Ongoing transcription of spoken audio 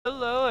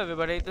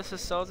everybody, this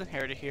is Souls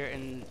Inherited here,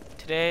 and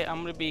today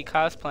I'm going to be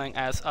cosplaying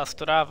as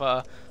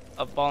Ostrava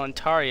of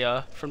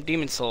Boletaria from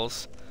Demon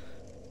Souls.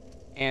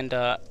 And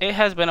it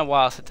has been a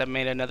while since I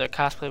made another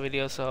cosplay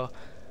video, so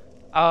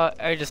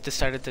I just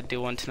decided to do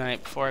one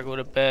tonight before I go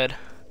to bed.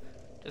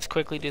 Just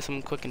quickly do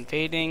some quick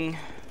invading,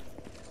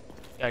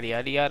 yada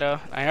yada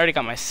yada. I already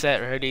got my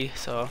set ready,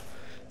 so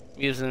I'm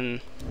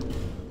using,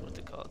 what's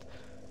it called?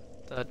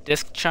 The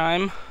Disc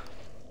Chime,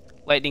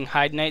 Lightning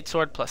Hide Knight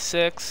Sword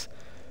 +6.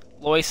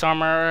 Lois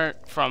armor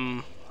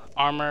from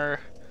Armor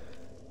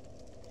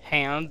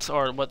Hands,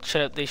 or what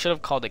they should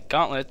have called it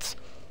gauntlets,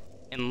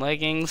 and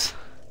leggings,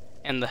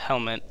 and the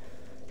helmet.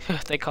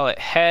 They call it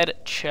head,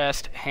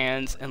 chest,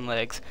 hands, and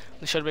legs.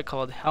 They should have been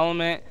called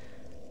helmet,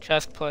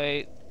 chest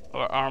plate,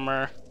 or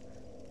armor,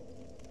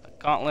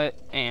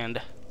 gauntlet, and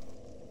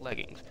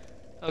leggings.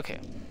 Okay.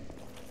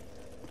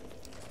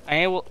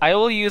 I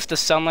will use the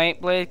sunlight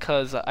blade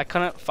because I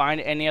couldn't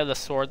find any of the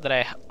sword that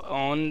I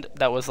owned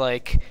that was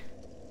like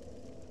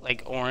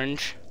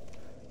orange,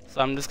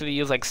 so I'm just gonna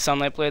use like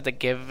sunlight blade to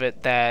give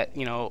it that,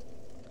 you know,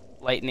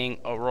 lightning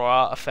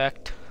aurora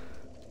effect,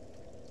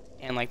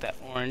 and like that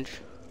orange.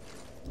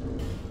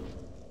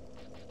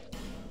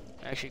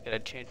 I actually gotta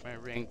change my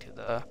ring to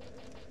the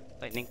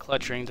lightning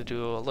clutch ring to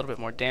do a little bit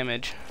more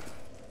damage.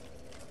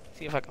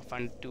 See if I can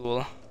find a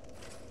duel.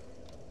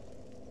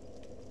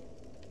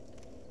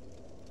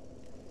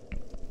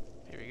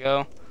 Here we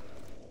go.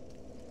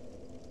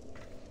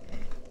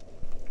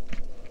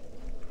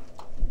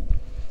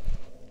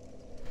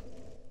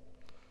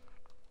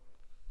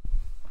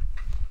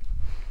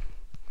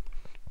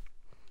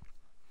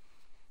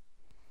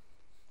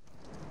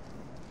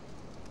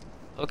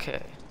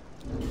 Okay.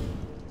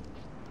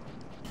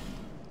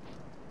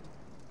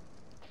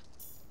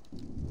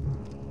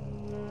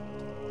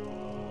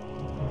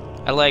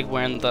 I like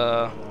wearing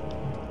the...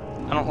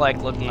 I don't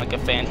like looking like a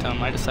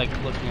phantom, I just like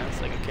looking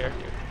as like a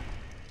character.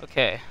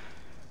 Okay.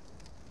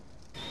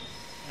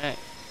 Alright.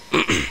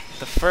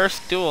 The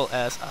first duel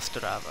as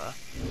Ostrava.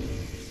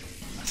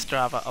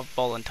 Ostrava of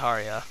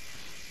Boletaria.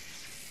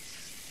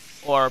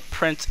 Or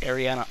Prince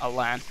Ariana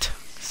Alant,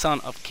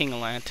 son of King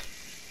Alant.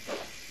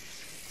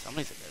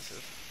 Somebody's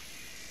aggressive.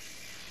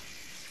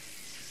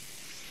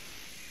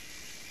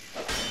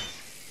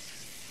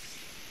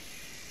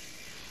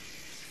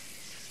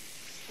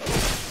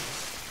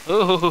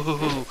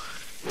 Ooh,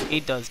 he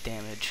does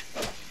damage.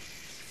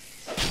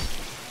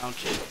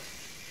 Don't you?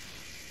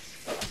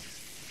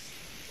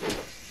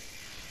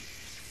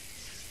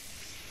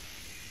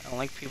 I don't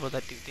like people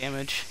that do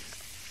damage.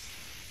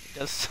 He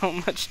does so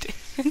much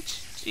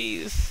damage.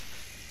 Jeez.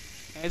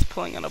 He's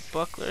pulling out a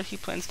buckler. He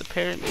plans to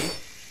parry me.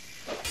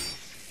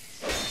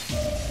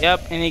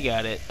 Yep, and he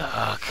got it.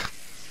 Ugh.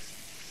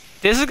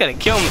 This is gonna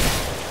kill me.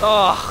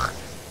 Ugh.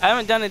 I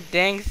haven't done a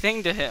dang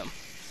thing to him.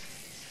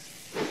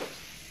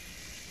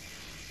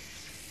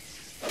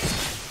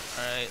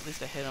 Alright, at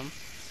least I hit him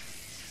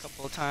a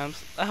couple of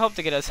times. I hope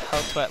to get his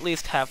health to at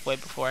least halfway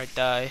before I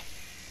die.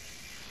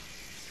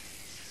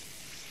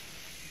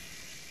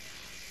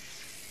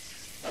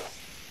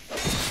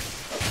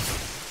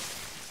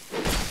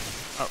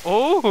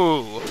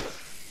 Oh!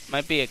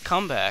 Might be a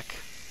comeback.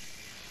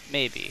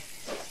 Maybe.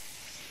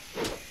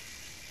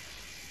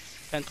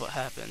 Depends what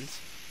happens.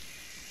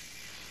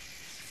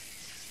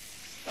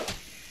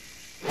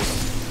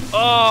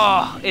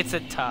 Oh! It's a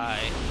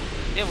tie.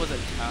 It was a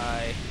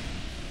tie.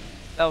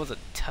 That was a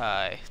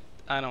tie.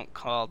 I don't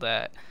call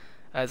that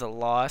as a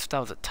loss.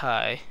 That was a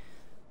tie.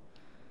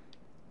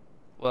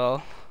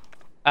 Well,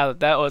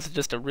 that was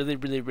just a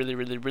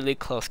really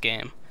close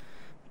game.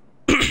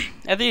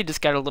 I think I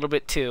just got a little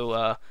bit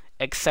too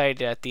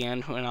excited at the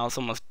end when I was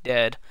almost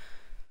dead.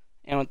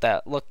 And with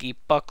that lucky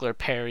buckler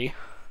parry.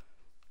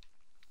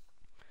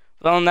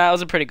 Well, that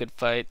was a pretty good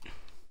fight.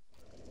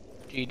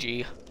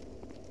 GG.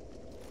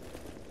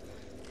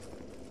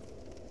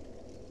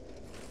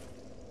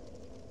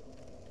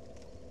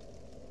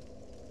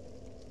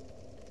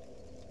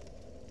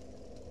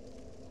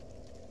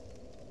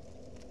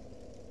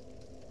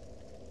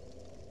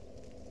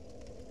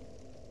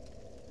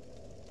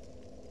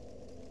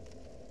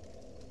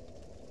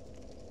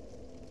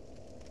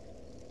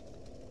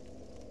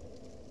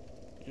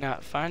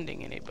 Not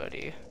finding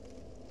anybody.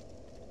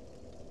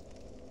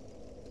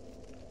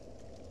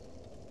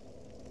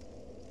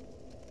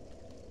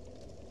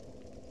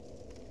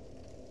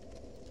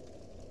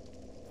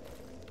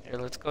 Here,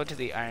 let's go to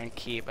the Iron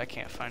Keep. I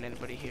can't find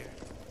anybody here.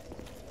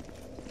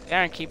 The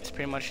Iron Keep is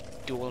pretty much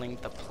dueling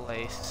the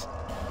place.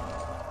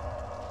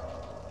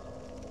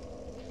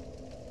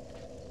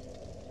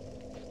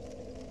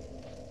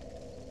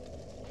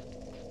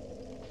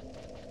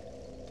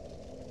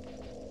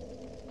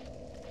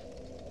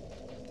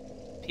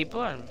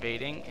 People are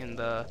invading in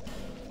the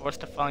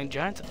Forest of Falling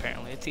Giants,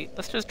 apparently.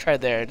 Let's just try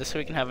there, just so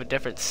we can have a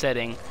different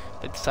setting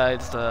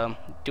besides the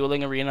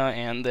dueling arena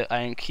and the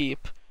Iron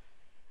Keep.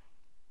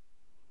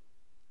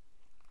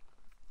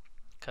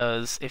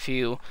 Because if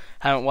you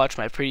haven't watched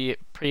my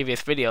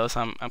previous videos,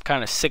 I'm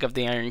kind of sick of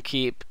the Iron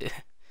Keep. I'm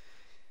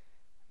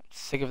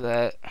sick of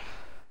that.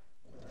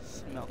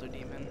 Smelter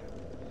Demon.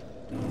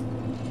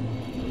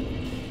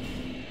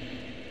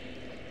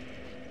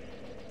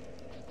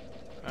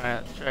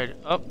 Alright, let's try.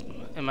 Oh,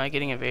 am I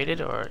getting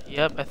invaded? Or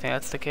yep, I think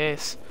that's the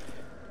case.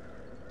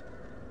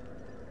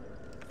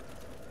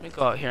 Let me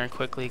go out here and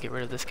quickly get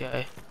rid of this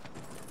guy.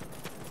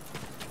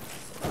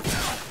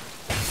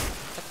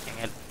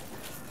 Dang it.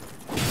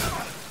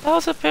 That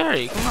was a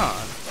parry, come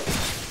on.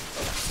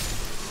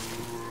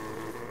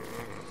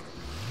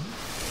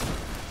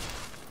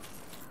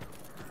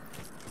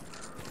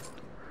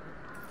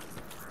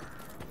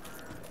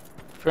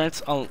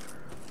 Prince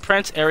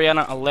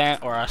Ariana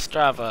Alant or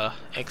Ostrava,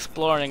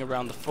 exploring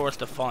around the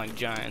forest of falling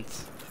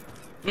giants.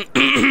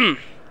 Man,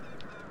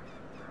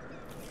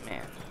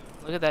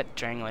 look at that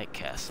Dragon Lake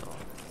castle.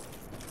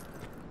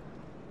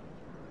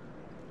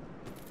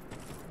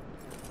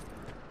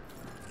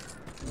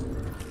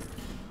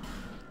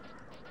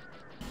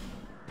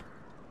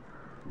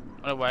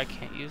 I wonder why I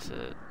can't use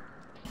it.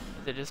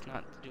 Is it just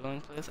not the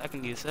dueling place? I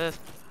can use this.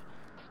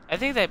 I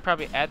think they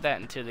probably add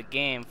that into the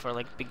game for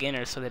like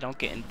beginners so they don't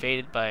get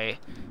invaded by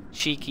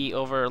cheeky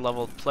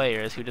over-leveled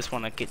players who just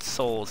want to get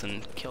souls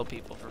and kill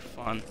people for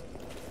fun.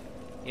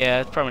 Yeah,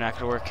 it's probably not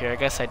going to work here. I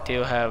guess I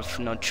do have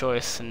no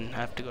choice and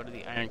have to go to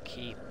the Iron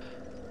Keep.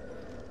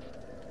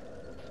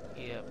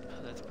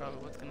 Yep, that's probably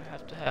what's going to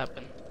have to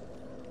happen.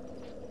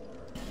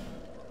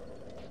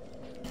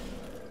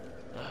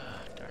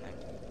 Darn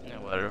it. No,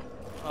 whatever.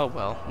 Oh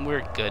well,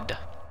 we're good.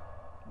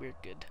 We're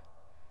good.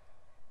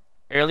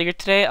 Earlier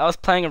today, I was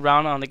playing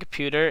around on the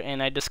computer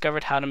and I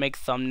discovered how to make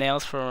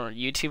thumbnails for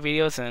YouTube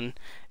videos, and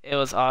it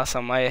was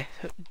awesome. I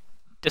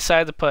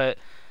decided to put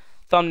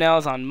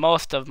thumbnails on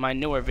most of my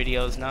newer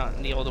videos,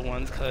 not the older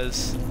ones,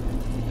 because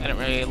I didn't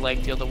really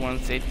like the older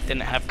ones. They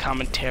didn't have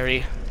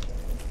commentary.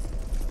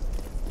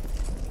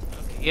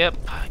 Okay, yep,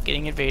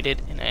 getting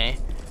invaded and I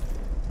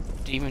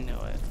didn't even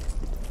know it.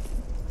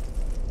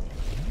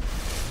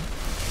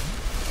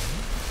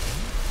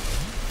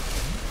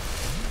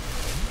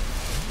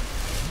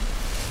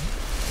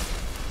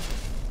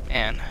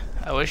 Man,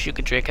 I wish you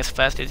could drink as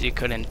fast as you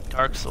could in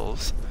Dark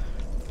Souls.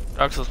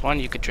 Dark Souls 1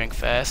 you could drink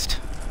fast.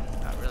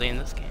 Not really in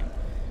this game.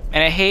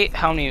 And I hate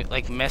how many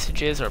like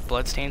messages or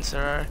bloodstains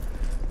there are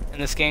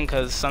in this game,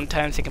 because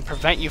sometimes it can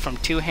prevent you from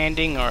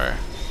two-handing or...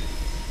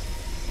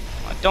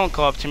 Well, don't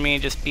go up to me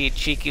and just be a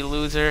cheeky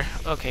loser.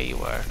 Okay, you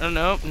are. Oh,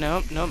 no,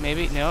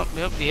 maybe, no,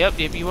 yep,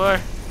 you are.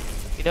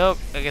 You know,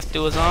 I guess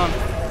duel is on.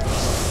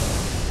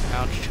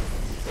 Ouch.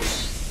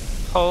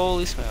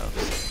 Holy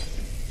smokes.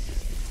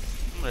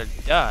 I'm gonna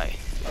die.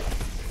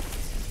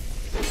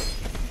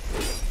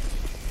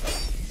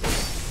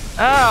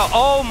 Ow!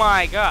 Oh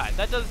my god!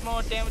 That does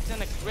more damage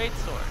than a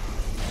greatsword.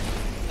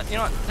 You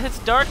know what? It's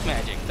dark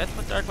magic. That's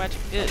what dark magic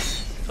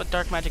is. That's what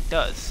dark magic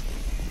does.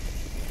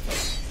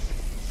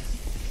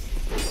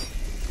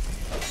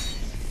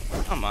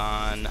 Come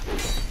on.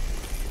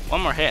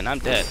 One more hit and I'm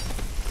dead.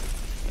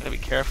 Gotta be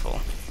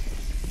careful.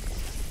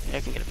 Maybe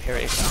I can get a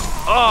parry.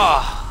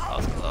 Oh! That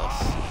was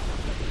close.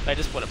 I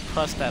just would have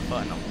pressed that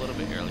button a little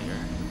bit earlier.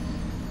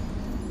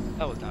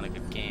 That was not a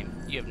good game.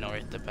 You have no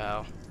right to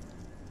bow.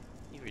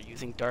 You were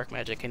using dark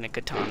magic in a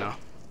katana.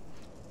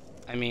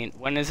 I mean,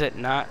 when is it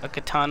not a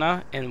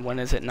katana and when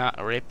is it not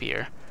a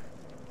rapier?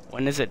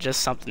 When is it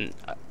just something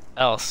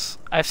else?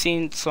 I've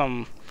seen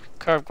some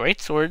curved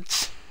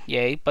greatswords,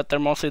 yay, but they're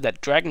mostly that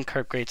dragon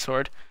curved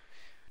greatsword.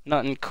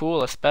 Nothing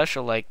cool or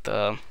special like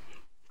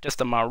just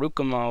the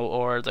Marukumo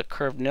or the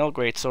curved nil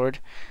greatsword.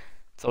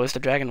 It's always the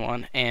dragon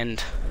one,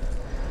 and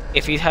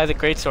if he has a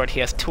greatsword,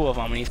 he has two of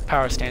them, and he's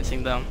power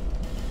stancing them.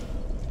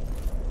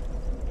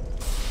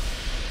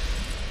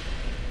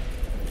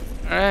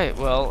 Alright,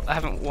 well, I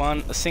haven't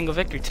won a single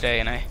victory today,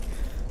 and I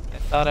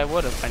thought I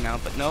would have by now,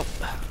 but nope.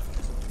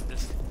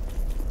 Just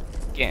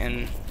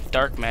getting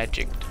dark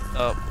magic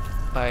up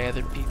by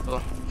other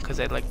people, because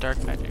I like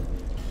dark magic.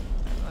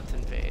 Right, let's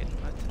invade.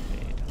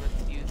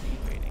 Let's use the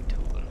invading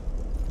tool.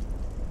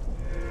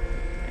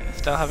 And I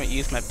still haven't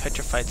used my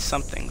petrified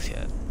somethings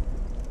yet.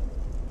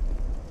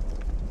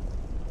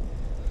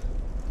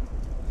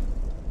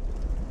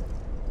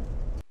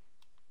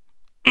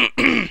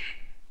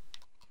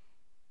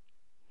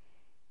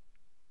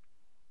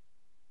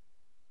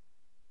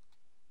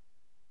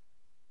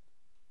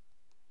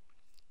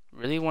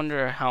 Really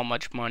wonder how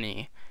much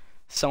money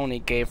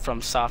Sony gave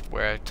From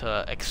Software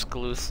to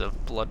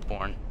exclusive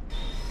Bloodborne.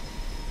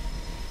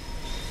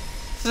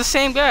 It's the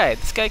same guy.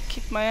 This guy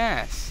kicked my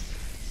ass.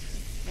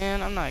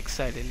 Man, I'm not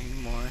excited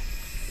anymore.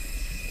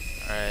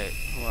 Alright,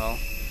 well,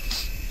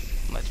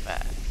 let's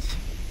bat.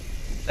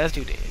 Let's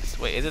do this.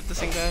 Wait, is it the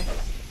same guy?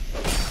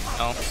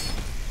 No.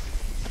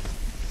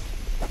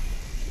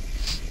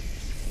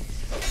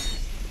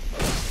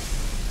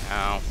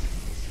 Ow.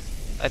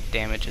 That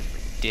damage is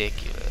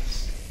ridiculous.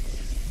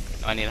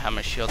 I need to have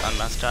my shield on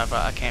my Ostrava.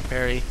 I can't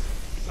parry.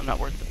 I'm not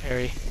worth the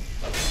parry.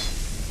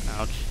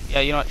 Ouch.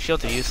 Yeah, you know what?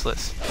 Shields are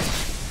useless.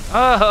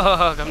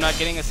 Oh, I'm not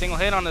getting a single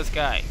hit on this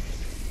guy.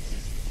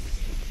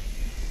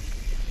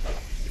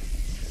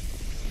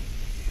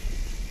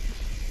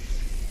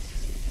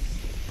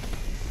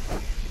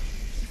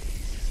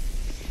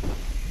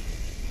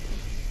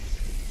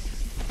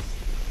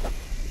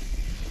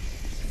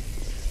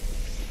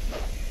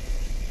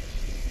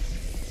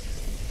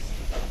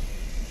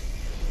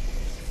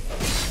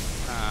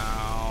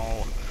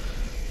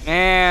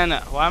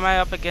 man! Why am I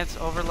up against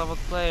over-leveled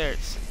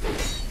players?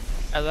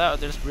 I thought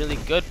there's really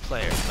good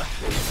players.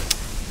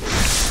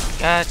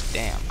 God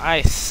damn,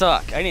 I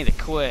suck. I need to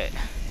quit.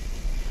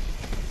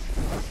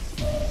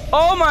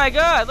 Oh my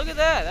god, look at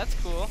that. That's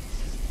cool.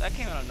 That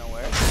came out of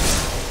nowhere. We're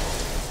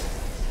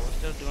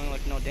still doing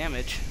like no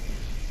damage.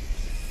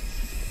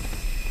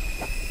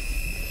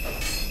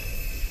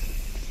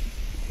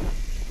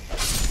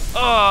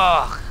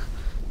 Oh,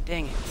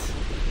 dang it.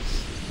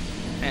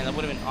 Man, that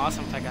would have been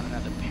awesome if I got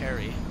another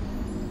parry.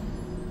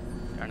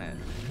 Darn it.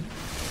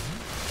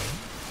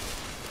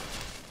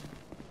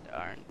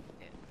 Darn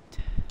it.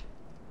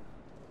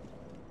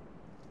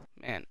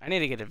 Man, I need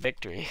to get a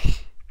victory.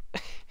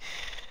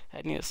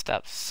 I need to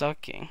stop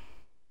sucking.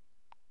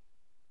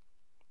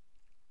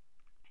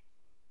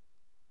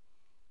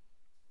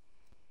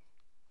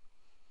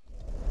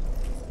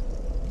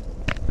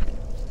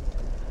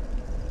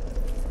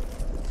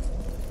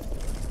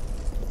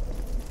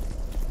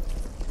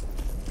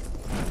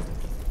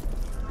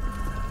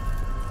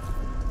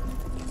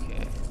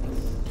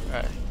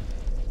 Alright,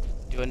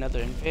 do another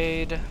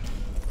invade.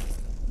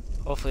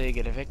 Hopefully you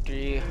get a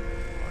victory, or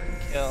a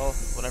kill,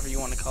 whatever you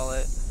want to call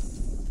it.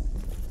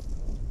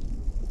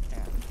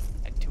 Yeah,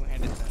 I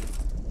two-handed them.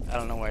 I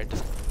don't know where I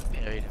just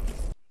parried him.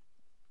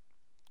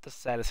 The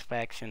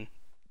satisfaction,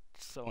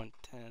 so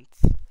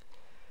intense.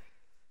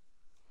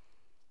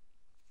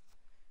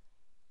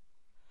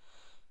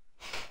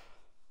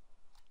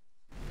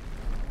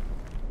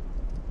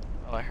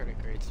 Oh, I heard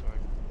a great sword.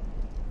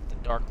 The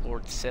Dark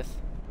Lord Sith.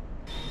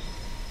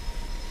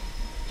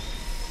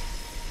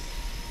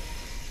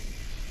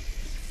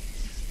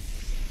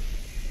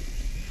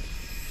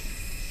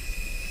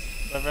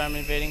 Whoever I'm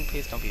invading,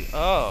 please don't be.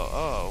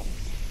 Oh.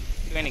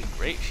 You're getting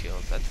great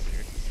shields. That's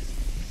weird.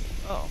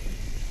 Oh.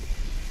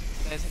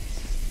 Guys.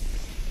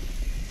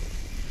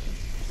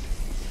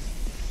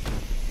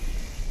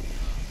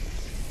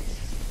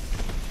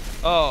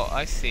 Oh,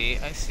 I see.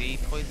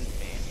 Poison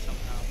Bane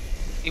somehow.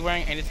 Is he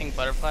wearing anything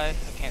butterfly? I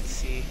can't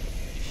see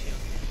his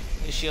shield.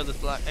 His shield is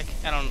black.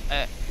 I don't.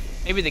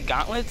 Maybe the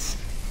gauntlets?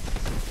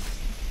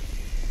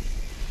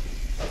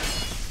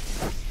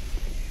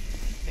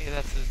 Maybe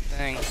that's his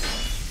thing.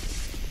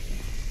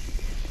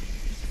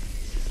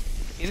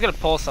 He's gonna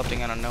pull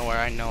something out of nowhere,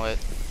 I know it.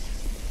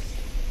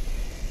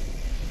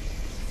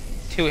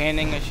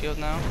 Two-handing a shield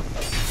now.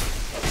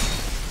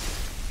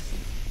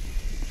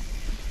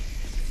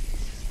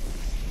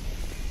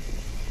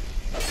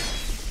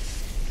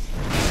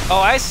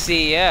 Oh, I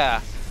see, yeah.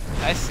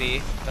 I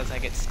see, because I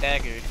get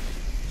staggered.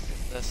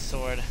 The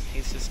sword,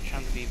 he's just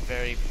trying to be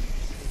very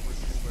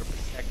uber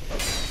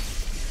protective.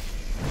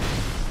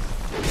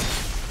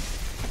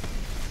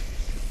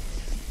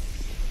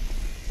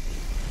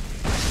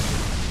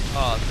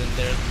 Oh, then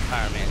there's the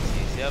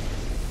pyromancies, yep.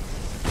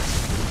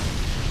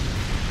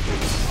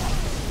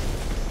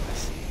 I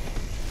see.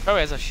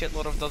 Probably has a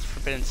shitload of those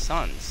Forbidden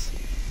Suns.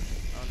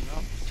 Oh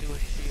no,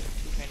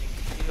 two-handing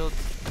shields.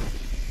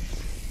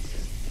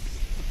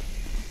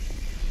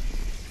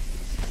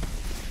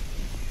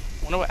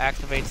 Wonder what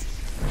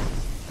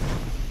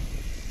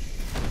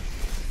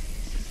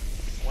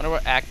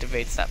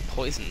activates that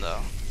poison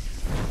though.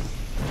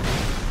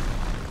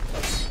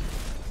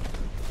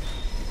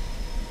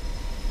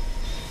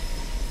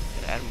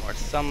 Add more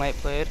sunlight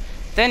blade.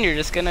 Then you're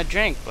just gonna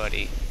drink,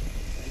 buddy.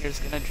 Then you're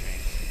just gonna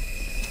drink.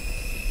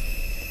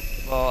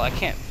 Well, I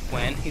can't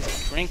win. He's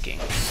drinking.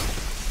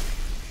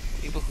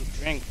 People who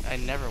drink, I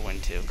never win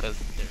to because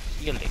they're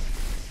healing.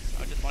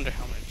 I just wonder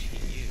how much he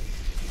used.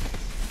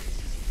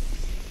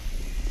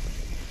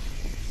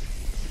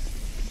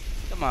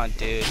 Come on,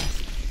 dude.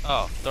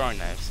 Oh, throwing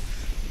knives.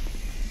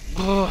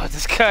 Oh,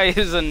 this guy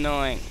is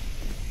annoying.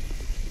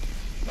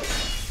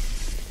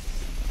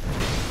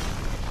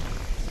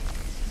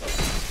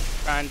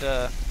 Trying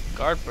to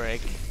guard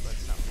break, but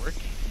it's not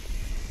working.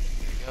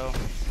 There you go.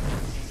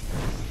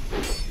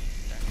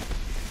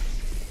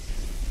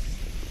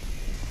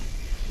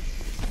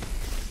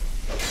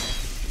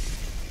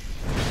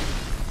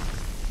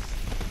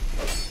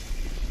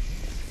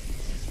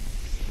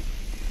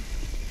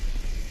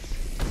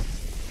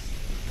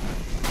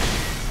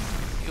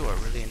 You are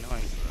really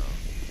annoying, bro.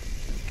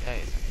 This guy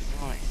is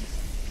annoying.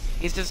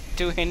 He's just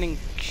two-handing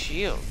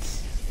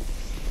shields.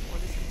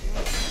 What is he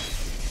doing?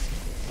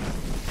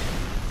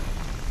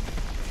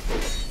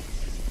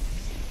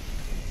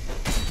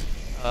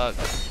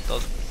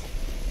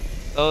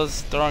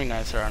 Those throwing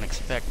knives are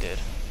unexpected.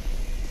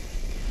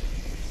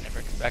 Never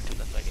expected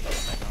that's why I get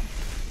hit back on.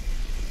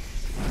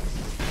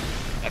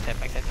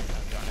 Back.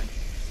 Oh, darn it.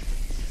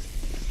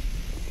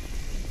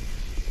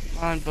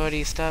 Come on,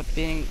 buddy, stop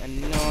being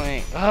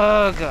annoying.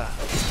 Oh god.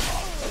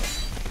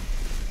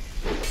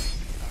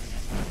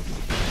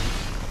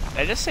 Did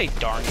I just say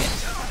darn it? I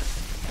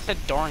said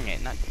darn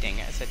it, not dang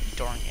it. I said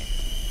darn it.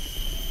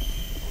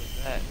 What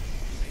was that?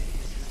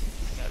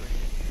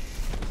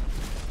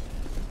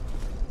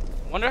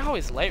 Wonder how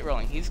he's light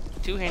rolling. He's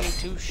two-handing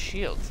two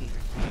shields and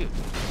refuse.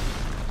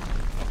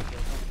 Don't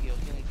heal.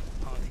 Healing.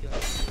 Oh,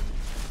 healing.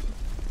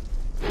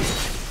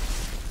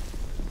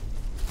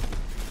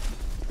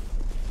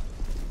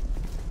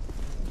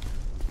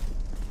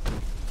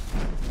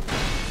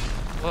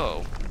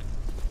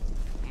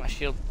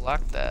 shield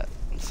blocked that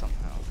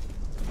somehow.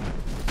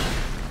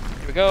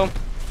 Here we go.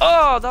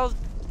 Oh, that was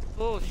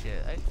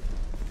bullshit. I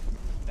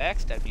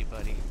backstabbed you,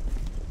 buddy.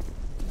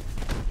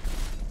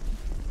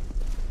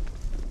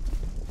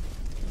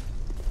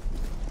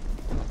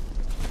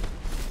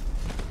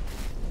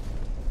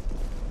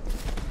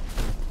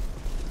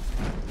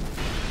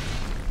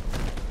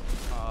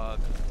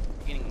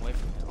 Getting away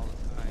from it all the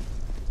time.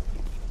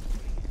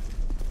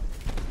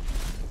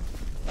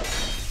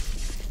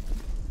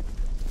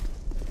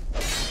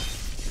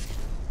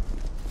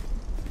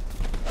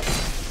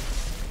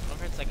 I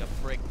wonder if it's like a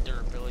brick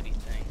durability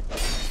thing.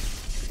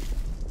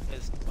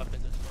 Because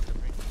weapons are supposed to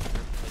bring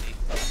durability.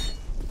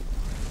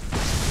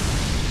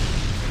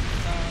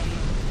 Out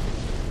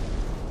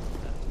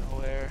of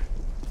nowhere.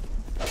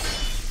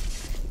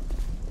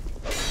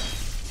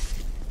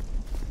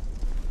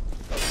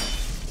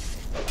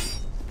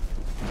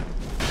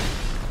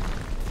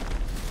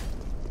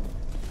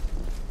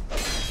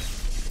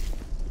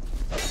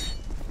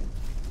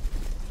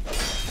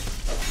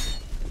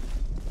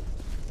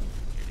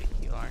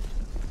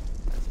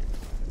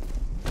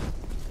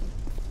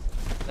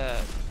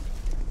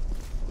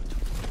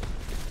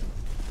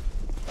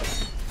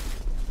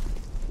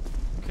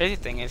 Crazy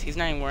thing is, he's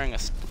not even wearing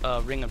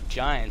a ring of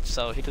giants,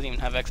 so he doesn't even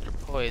have extra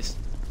poise.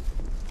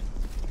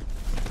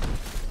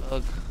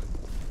 Ugh.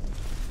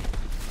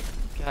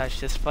 Gosh,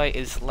 this fight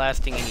is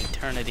lasting an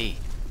eternity.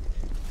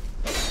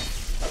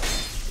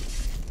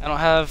 I don't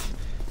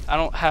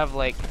have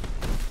like.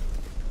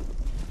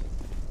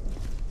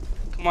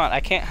 Come on, I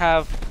can't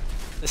have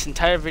this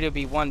entire video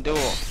be one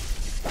duel.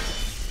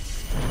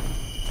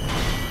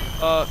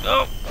 Oh,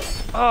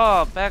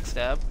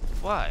 backstab.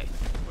 Why?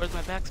 Where's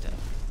my backstab?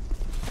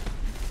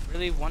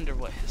 Really wonder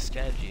what his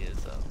strategy is,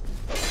 though.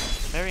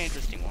 Very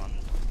interesting one.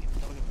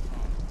 Don't get me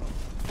wrong.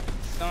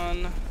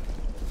 Sun.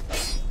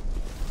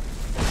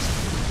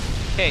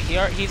 Okay,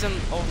 he's in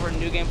over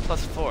New Game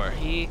 +4.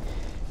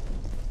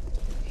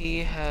 He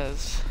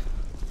has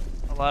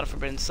a lot of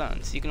Forbidden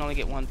Suns. You can only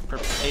get one per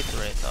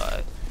playthrough, I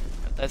thought.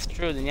 If that's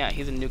true, then yeah,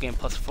 he's in New Game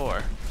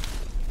 +4.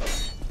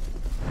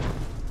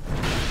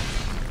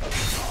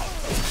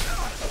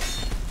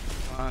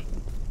 Come on.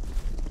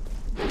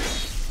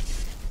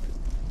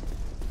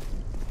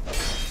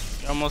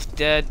 You're almost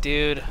dead,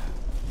 dude.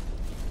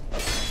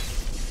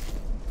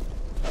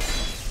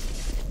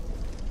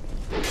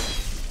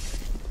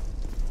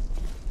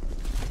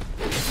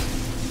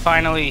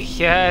 Finally,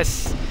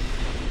 yes!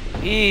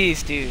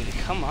 Jeez, dude,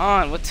 come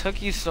on, what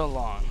took you so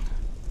long?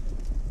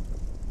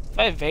 If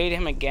I evade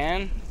him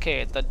again,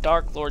 okay, the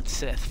Dark Lord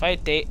Sith, if I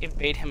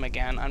evade him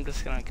again, I'm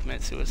just gonna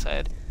commit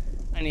suicide.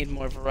 I need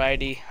more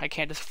variety. I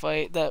can't just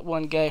fight that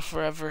one guy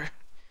forever.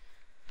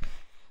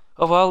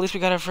 Oh well, at least we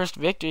got our first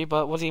victory,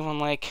 but it wasn't even,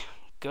 like,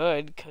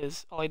 good,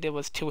 because all I did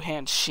was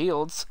two-hand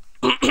shields.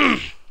 What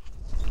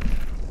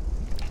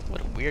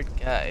a weird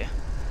guy.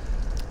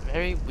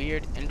 Very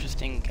weird,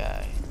 interesting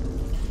guy.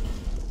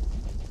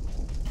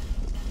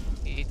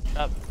 He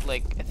dropped,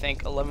 like, I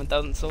think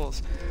 11,000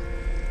 souls.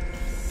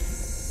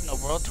 No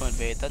world to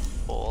invade, that's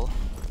bull.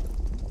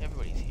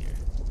 Everybody's here.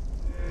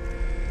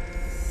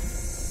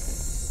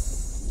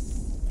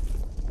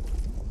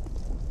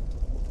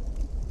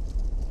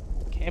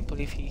 Can't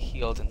believe he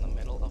healed in the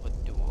middle of a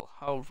duel.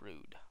 How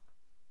rude.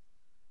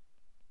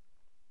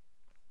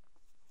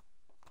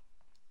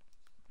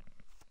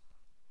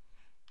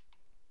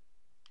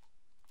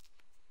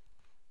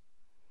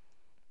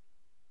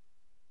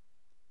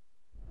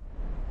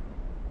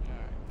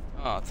 Alright.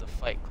 Oh, it's a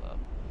fight club.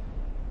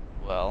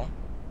 Well,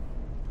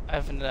 I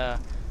haven't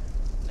never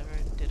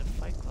did a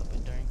fight club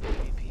during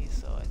PvP,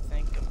 so I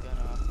think I'm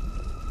gonna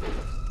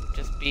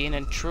just be an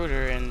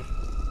intruder and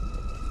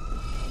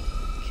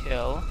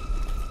kill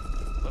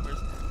whoever's.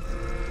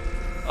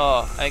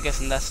 Oh, I guess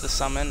and that's the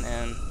summon,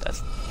 and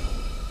that's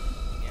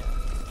yeah.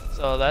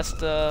 So that's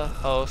the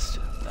host.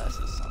 That's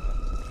the summon.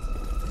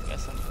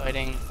 Guess I'm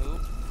fighting who?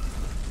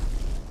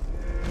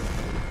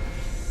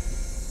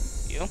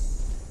 You?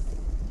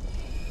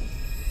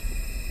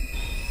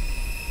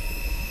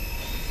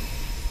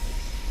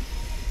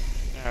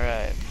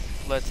 Alright,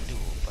 let's duel,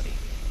 buddy.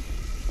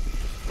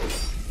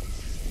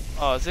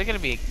 Oh, is it gonna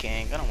be a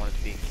gang? I don't want it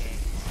to be a gang.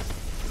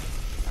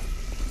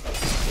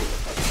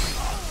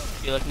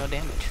 You like no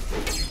damage.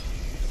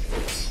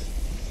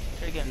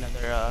 Try to get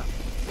another,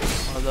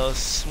 one of those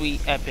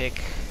sweet,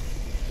 epic,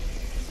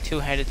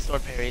 two-handed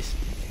sword parries.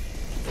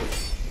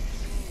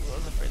 Ooh, I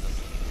was afraid of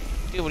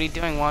those. Dude, what are you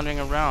doing wandering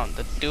around?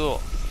 The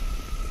duel.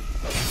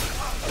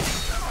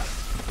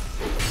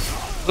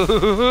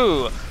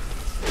 Ooh.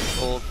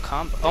 Full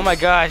combo. Oh my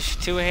gosh,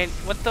 two-hand.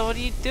 What are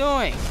you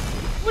doing?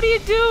 What are you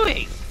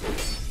doing?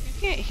 You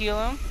can't heal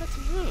him. That's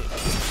rude.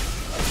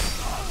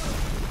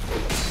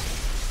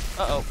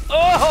 Uh-oh.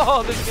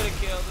 Oh, this is gonna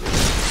kill.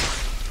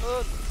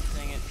 Oh,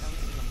 dang it.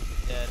 I'm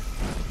dead.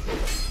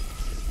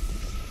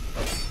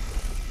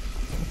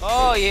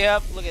 Oh,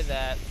 yep. Look at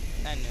that.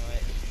 I knew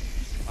it.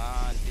 Come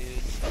on,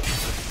 dudes.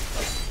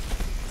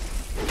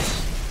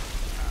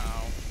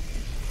 Ow.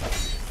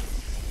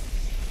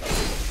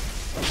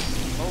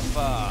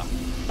 Opa.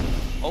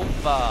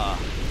 Ostrava.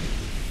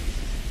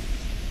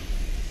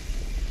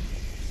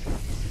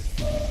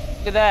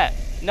 Look at that.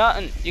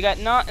 Nothing. You got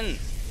nothing.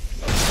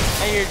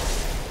 And you're...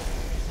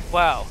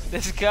 Wow.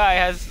 This guy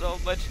has so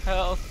much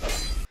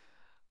health.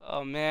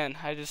 Oh man.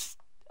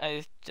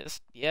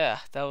 Yeah.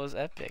 That was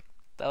epic.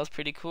 That was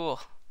pretty cool.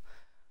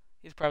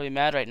 He's probably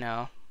mad right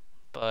now.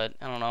 But,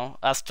 I don't know.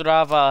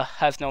 Ostrava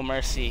has no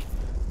mercy.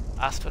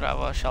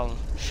 Ostrava shall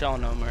show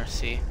no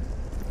mercy.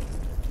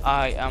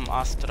 I am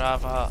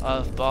Ostrava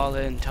of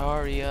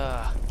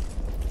Boletaria.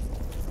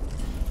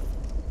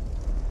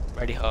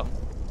 Ready ho.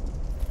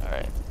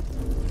 Alright.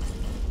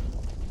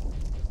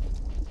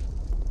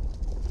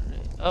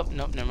 Oh,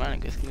 nope, never mind. I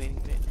guess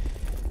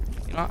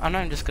you know, I'm not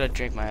even just gonna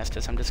drink my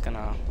Estus. I'm just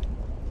gonna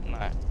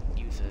not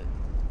use it.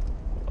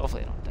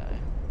 Hopefully I don't die.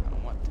 I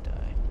don't want to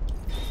die.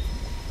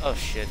 Oh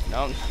shit,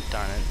 no,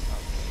 darn it.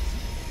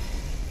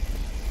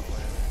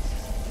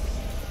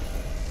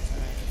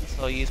 Alright,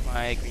 so I'll use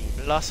my green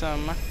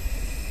blossom.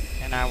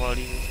 And I will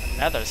use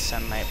another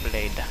sunlight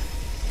blade.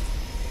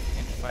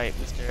 And fight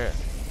Mr.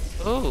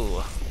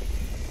 Ooh.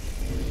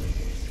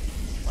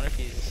 What if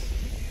he's...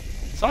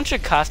 Someone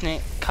should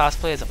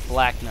cosplay as a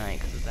Black Knight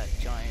because of that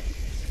giant.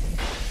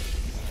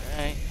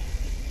 Alright.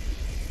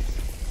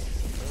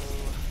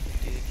 Oh,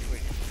 dude, get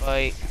ready to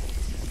fight.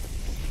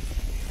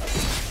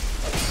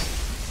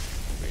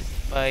 Ready to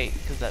fight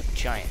because of that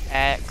giant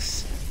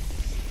axe.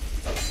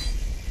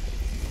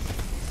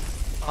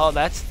 Oh,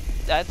 that's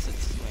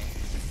its swing.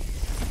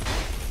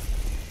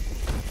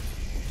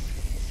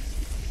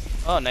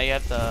 Oh, now you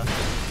have to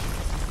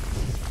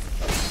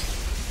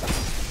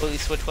fully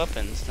switch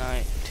weapons. Now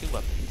 2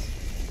 weapons.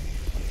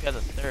 You got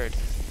a third.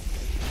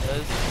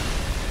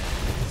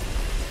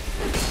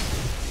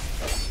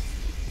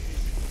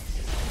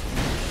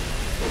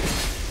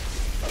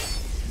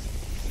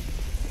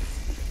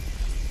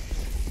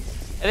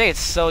 I think it's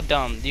so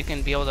dumb. You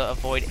can be able to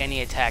avoid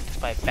any attack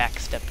just by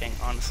backstepping,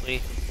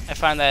 honestly. I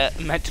find that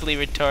mentally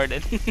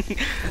retarded.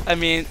 I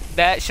mean,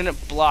 that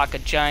shouldn't block a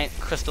giant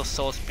crystal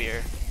soul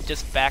spear.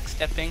 Just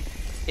backstepping,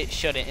 it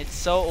shouldn't. It's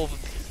so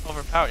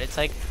overpowered. It's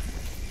like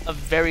a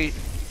very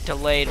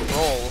delayed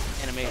roll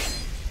animation.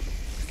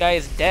 This guy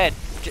is dead.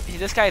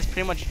 This guy is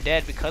pretty much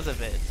dead because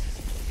of it.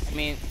 I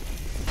mean,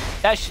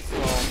 that should...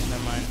 Oh,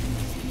 never mind.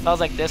 If I was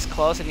like this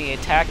close and he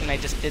attacked and I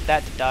just did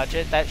that to dodge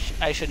it,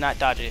 I should not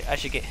dodge it. I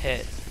should get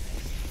hit.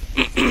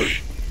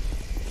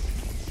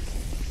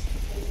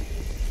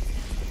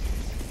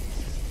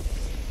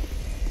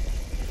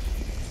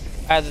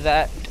 Either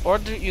that, or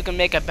you can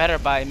make it better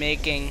by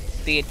making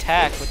the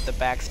attack with the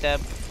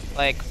backstep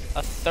like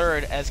a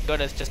third as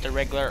good as just a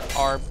regular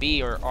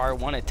RB or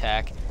R1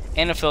 attack,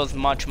 and it feels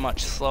much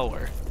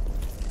slower.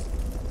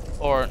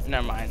 Or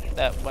never mind,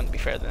 that wouldn't be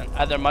fair then.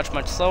 Either much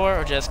slower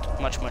or just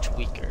much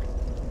weaker.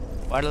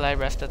 Why did I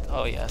rest it?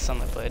 Oh yeah,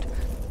 Sunlight Blade.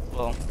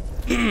 Well,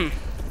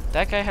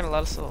 that guy had a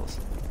lot of souls.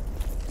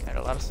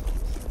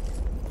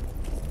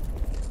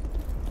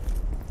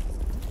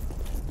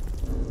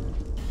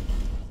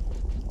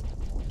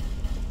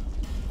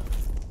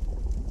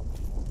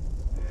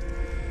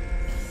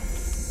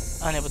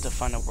 Unable to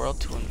find a world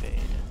to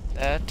invade.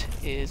 That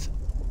is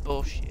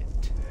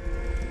bullshit.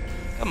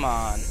 Come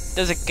on.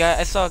 There's a guy.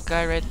 I saw a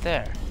guy right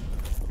there.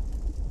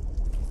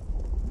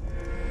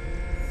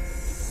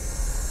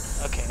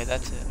 Okay,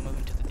 that's it.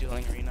 Moving to the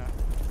dueling arena.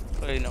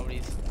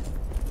 Clearly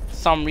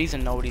some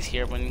reason nobody's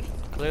here when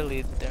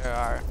clearly there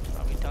are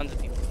probably tons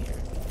of people here.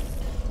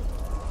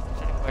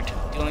 Try to go back to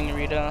the dueling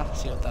arena.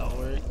 See if that'll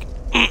work.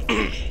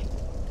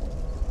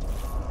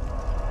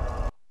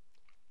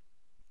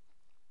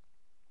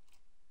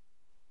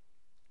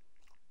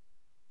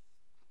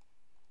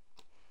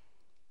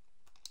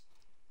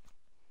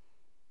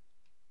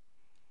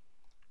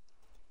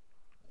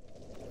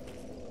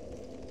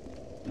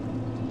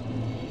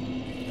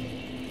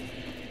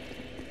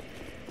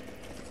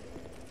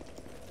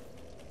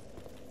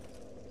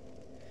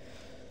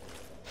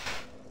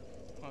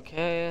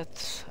 Okay,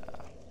 it's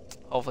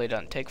hopefully it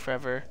doesn't take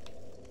forever.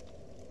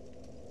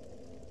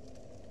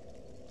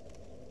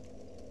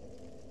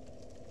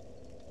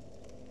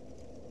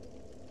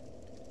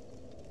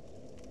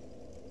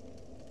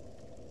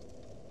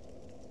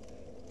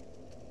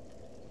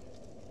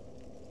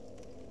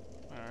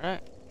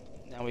 Alright,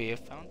 now we have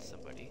found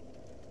somebody.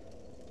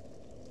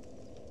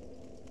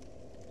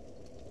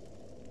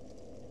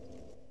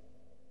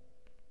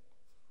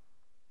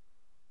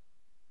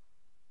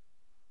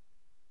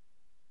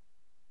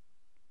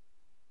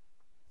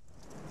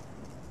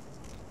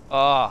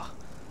 Oh,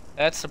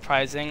 that's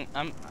surprising.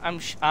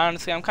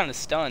 Honestly, I'm kind of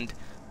stunned.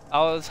 I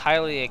was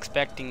highly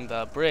expecting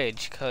the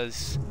bridge,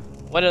 cause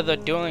what other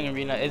dueling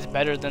arena is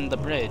better than the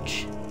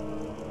bridge?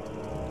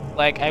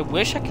 Like, I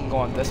wish I could go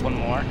on this one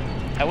more.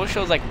 I wish it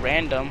was like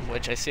random,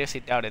 which I seriously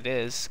doubt it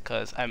is,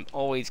 cause I'm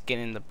always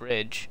getting the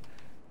bridge.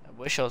 I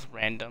wish it was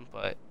random,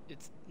 but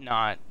it's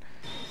not.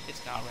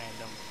 It's not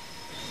random.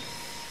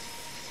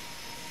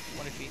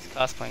 What if he's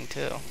cosplaying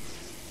too?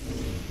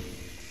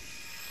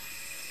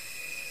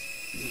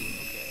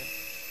 Okay.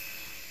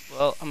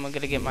 Well, I'm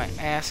gonna get my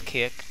ass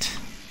kicked.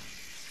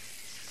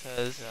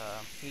 because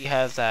he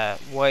has that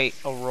white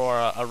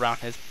aurora around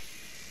his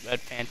red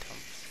phantom.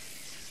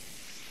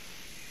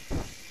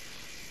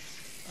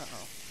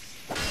 Uh-oh.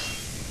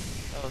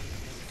 That was a good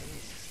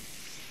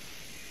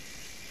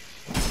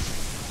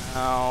dude.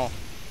 Ow.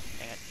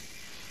 Dang it.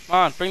 Come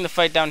on, bring the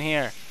fight down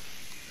here.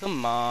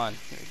 Come on.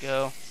 Here we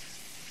go.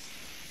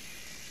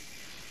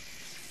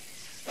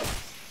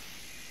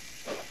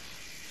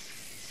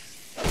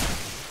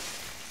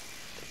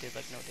 That did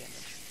like no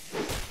damage.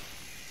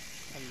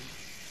 I'm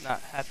not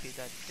happy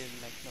that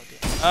didn't make no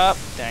damage. Oh,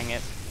 dang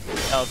it.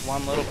 That was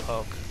one little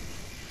poke.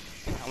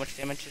 And how much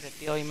damage did it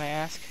deal, you may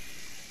ask?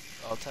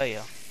 Well, I'll tell you.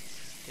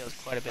 It deals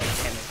quite a bit of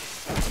damage.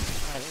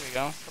 Alright, there we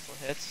go. A couple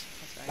of hits.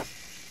 That's nice.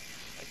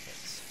 Like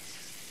hits.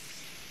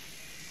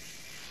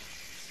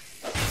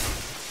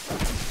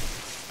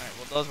 Alright,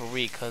 well those were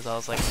weak because I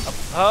was like,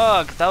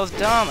 ugh, that was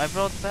dumb. I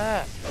rolled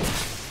back.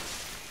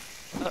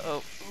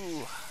 Uh-oh.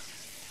 Ooh.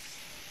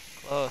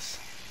 Close.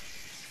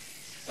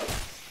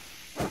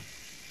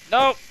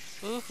 Nope.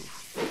 Ooh. That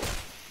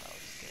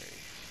was scary.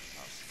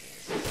 I was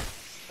scared.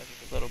 Like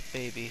a little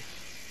baby.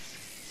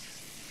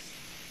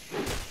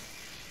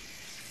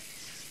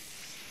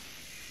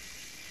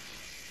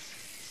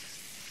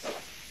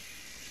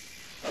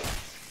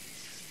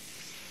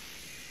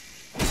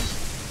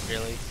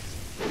 Really?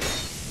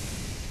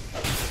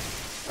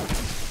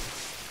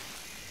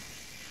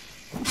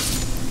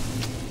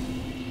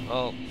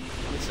 Well,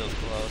 at least it was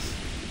close.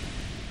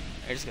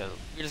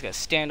 You're just gonna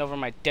stand over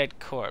my dead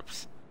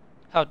corpse.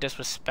 How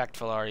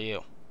disrespectful are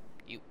you?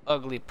 You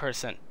ugly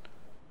person.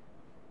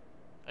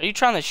 Are you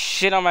trying to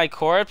shit on my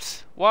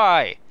corpse?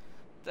 Why?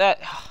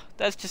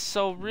 That's just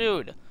so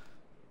rude.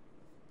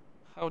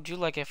 How would you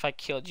like it if I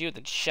killed you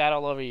then shat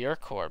all over your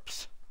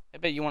corpse? I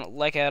bet you wouldn't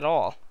like it at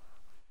all.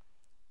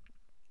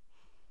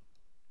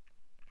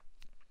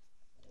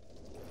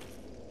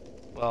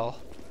 Well,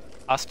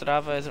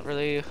 Ostrava isn't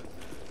really...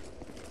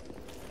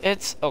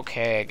 It's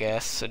okay, I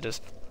guess. I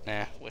just,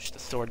 wish the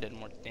sword did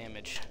more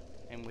damage,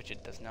 in which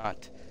it does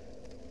not.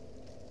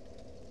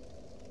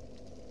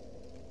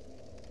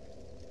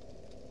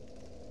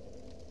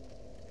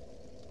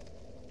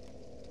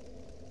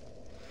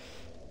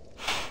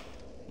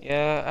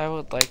 Yeah, I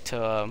would like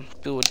to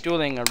do a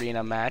dueling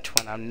arena match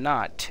when I'm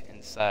not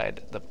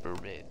inside the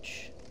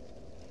bridge.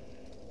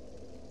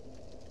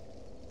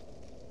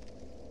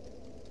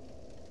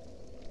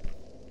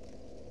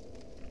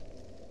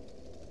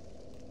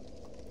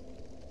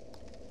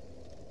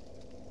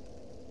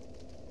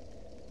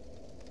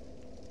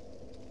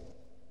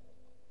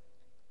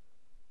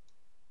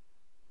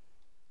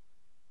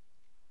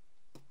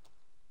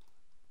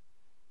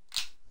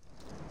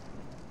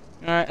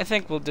 Alright, I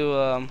think we'll do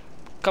a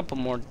couple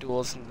more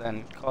duels and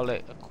then call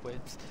it a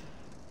quits.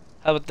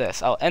 How about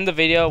this? I'll end the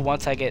video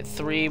once I get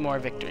 3 more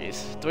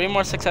victories. 3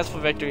 more successful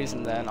victories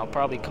and then I'll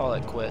probably call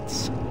it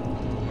quits.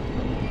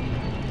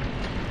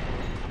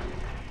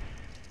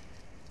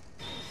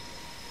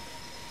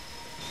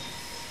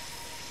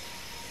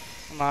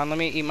 Come on, let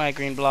me eat my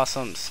green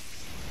blossoms.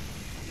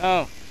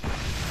 No.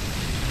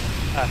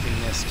 Ah,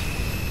 he missed.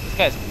 This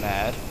guy's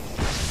mad.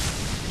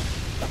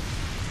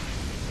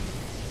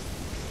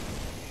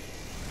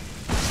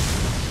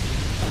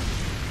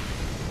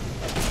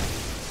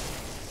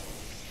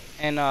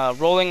 And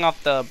rolling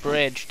off the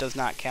bridge does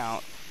not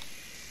count.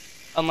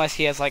 Unless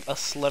he has like a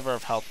sliver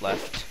of health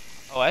left.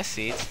 Oh, I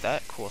see. It's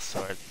that cool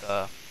sword.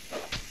 The...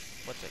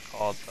 What's it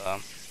called?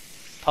 The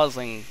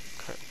puzzling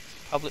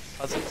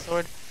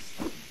sword?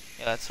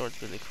 Yeah, that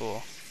sword's really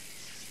cool.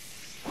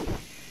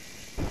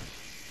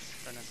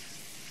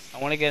 I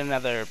want to get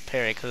another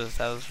parry because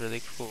that was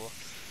really cool.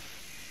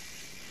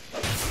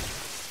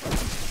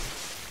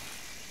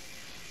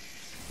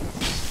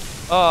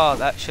 Oh,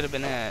 that should have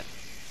been it.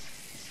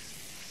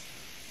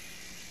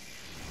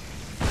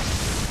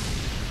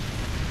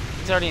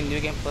 He's already in New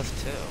Game Plus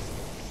 2.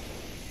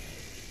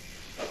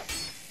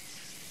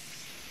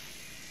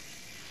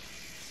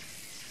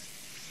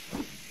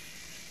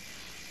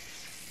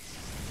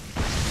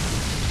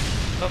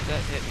 Oh,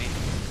 that hit me.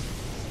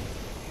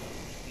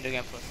 New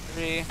Game Plus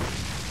 3.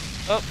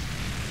 Oh!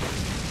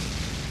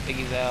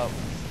 Biggie's out.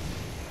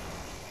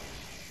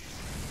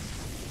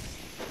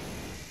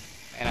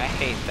 And I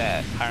hate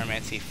that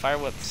Pyromancy. Fire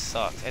Whip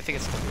sucks. I think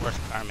it's the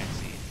worst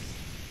Pyromancy.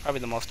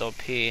 Probably the most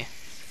OP.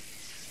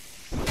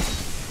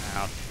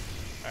 Out.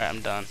 Alright,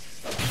 I'm done.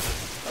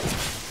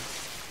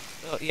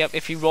 So, yep,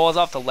 if he rolls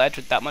off the ledge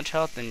with that much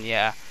health, then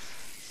yeah.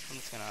 I'm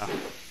just gonna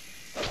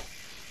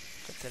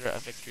consider it a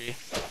victory.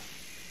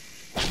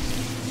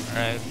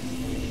 Alright,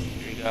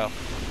 here we go.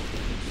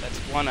 That's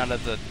 1 out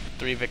of the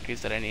 3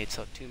 victories that I need,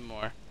 so 2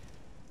 more.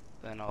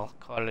 Then I'll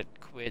call it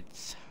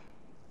quits.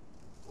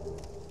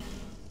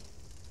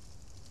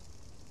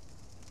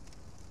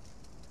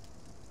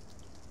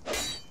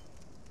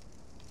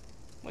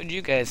 What do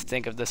you guys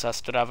think of this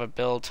Ostrava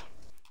build?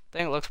 I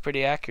think it looks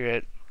pretty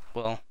accurate.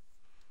 Well,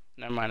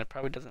 never mind, it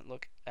probably doesn't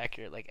look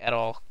accurate like at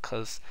all,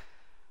 because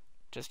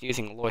just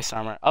using Lois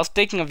armor. I was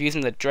thinking of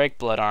using the Drake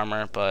Blood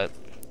armor, but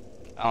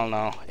I don't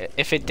know.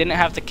 If it didn't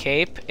have the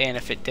cape, and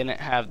if it didn't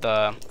have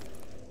the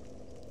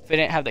If it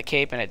didn't have the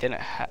cape and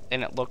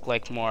it looked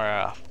like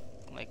more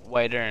like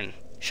whiter and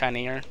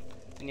shinier,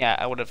 then yeah,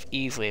 I would have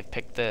easily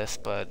picked this,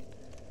 but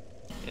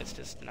it's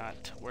just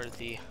not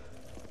worthy.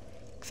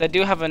 Because I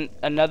do have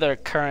another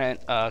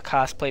current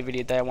cosplay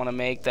video that I want to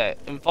make that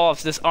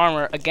involves this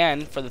armor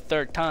again for the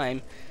third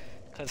time.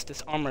 Because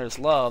this armor is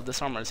love,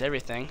 this armor is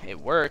everything, it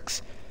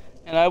works.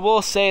 And I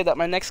will say that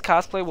my next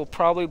cosplay will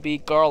probably be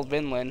Garl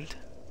Vinland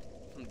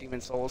from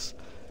Demon Souls.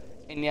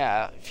 And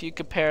yeah, if you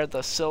compare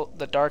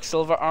the dark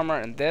silver armor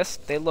and this,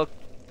 they look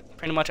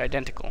pretty much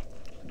identical.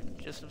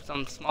 Just with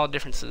some small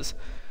differences.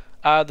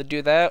 I either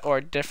do that or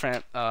a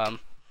different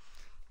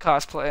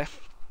cosplay.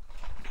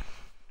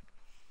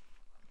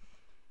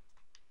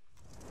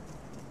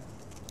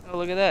 Oh,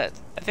 look at that.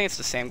 I think it's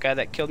the same guy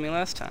that killed me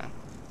last time.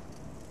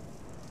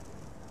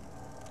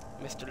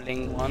 Mr.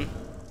 Ling 1.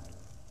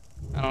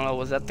 I don't know,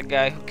 was that the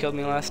guy who killed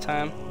me last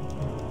time?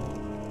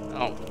 I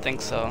don't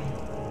think so.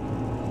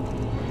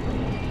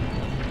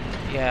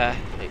 Yeah,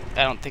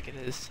 I don't think it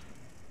is.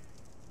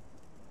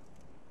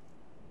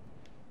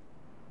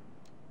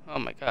 Oh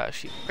my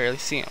gosh, you can barely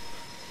see him.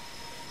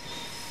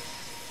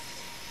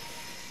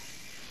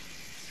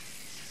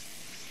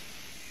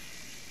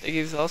 I think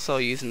he's also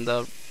using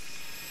the...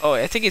 Oh,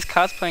 I think he's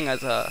cosplaying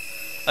as a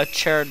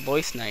Charred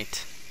Voice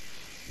Knight.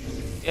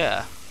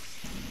 Yeah.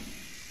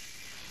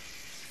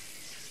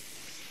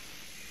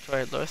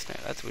 Charred Voice Knight,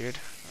 that's weird.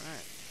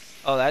 Alright.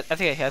 Oh, I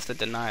think he has the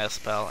Denial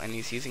spell, and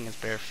he's using his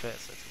bare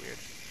fist. That's weird.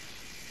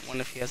 I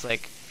wonder if he has,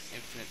 like,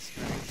 infinite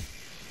strength.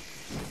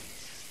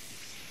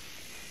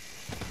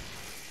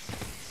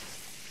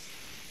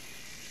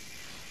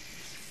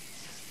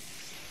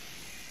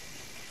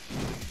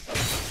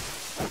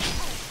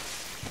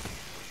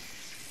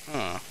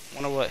 Huh.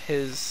 Wonder what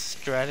his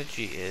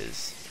strategy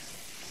is.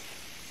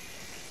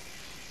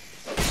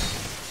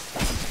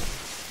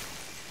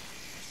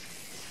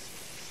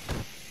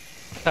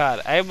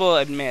 God, I will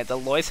admit, the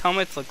Lois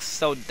helmets look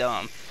so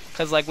dumb.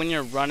 Cause like when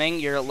you're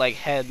running, your like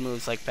head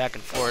moves like back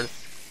and forth.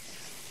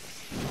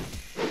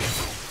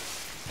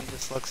 It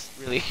just looks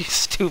really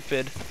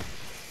stupid.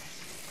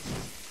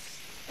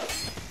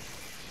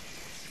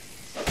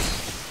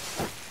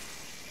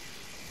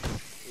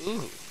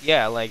 Ooh,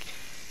 yeah, like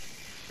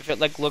if it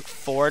like looked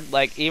forward,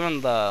 like even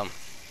the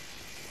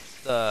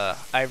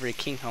Ivory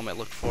King helmet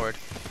looked forward.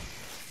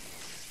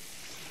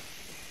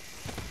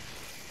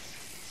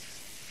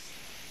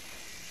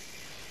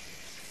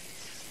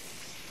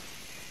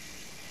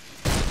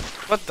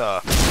 What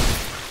the?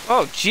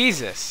 Oh,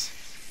 Jesus!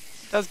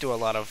 It does do a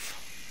lot of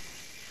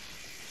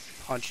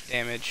punch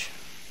damage,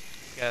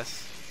 I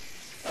guess.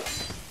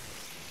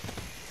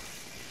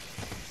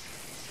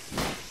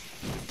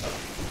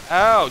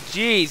 Oh,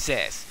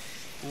 Jesus!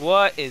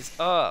 What is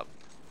up?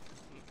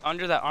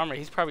 Under that armor,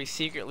 he's probably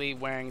secretly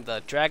wearing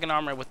the dragon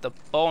armor with the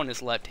bow in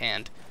his left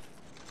hand.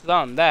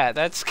 On that,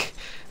 that's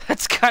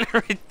kind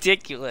of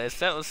ridiculous.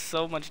 That was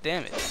so much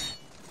damage.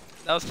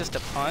 That was just a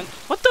punch.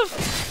 What the?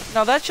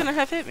 No, that shouldn't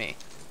have hit me.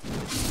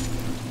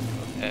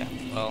 Okay,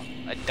 well,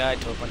 I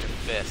died to a bunch of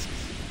fists.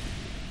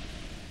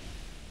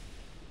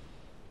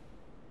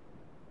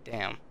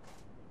 Damn.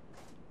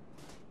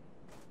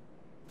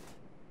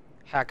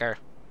 Hacker.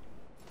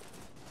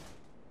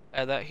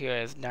 That here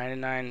has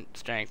 99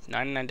 strength,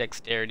 99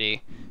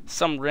 dexterity,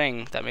 some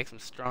ring that makes him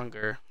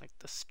stronger, like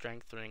the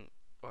strength ring,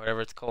 or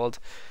whatever it's called.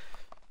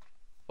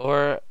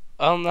 Or,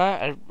 on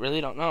that, I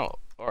really don't know.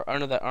 Or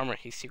under that armor,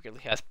 he secretly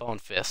has bone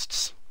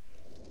fists.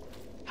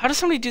 How does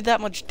somebody do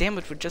that much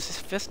damage with just his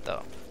fist,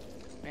 though?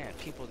 Man,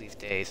 people these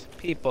days.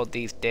 People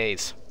these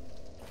days.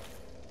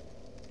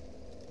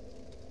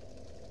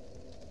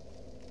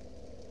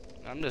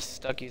 I'm just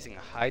stuck using a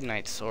High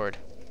Knight sword.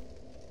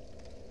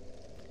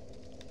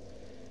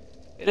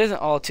 It isn't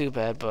all too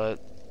bad, but...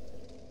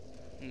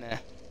 meh.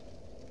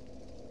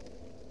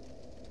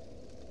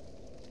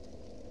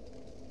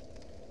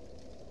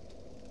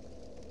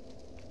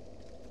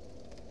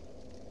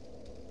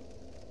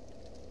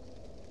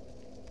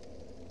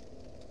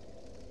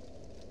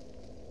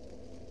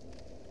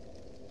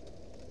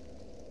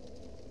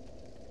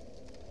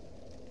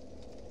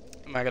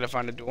 Am I gonna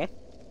find a duel?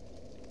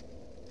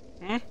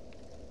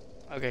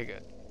 Okay,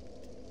 good.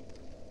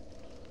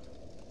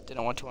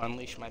 Didn't want to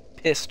unleash my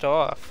pissed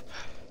off,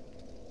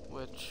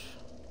 which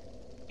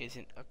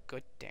isn't a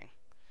good thing.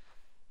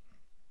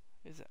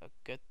 Isn't a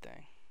good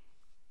thing.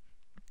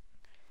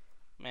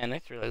 Man,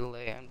 it's really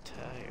late. I'm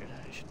tired.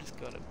 I should just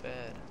go to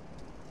bed.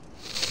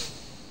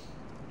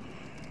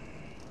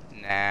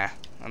 Nah,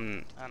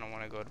 I don't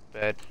want to go to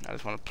bed. I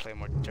just want to play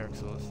more Dark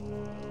Souls.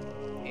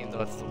 Even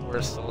though it's the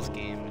worst Souls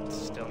game, it's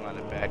still not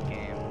a bad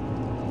game.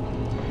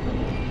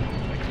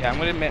 Like, yeah, I'm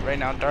gonna admit right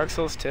now, Dark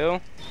Souls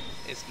 2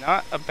 is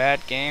not a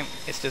bad game.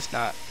 It's just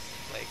not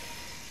like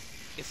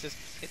it's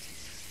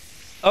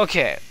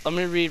okay. Let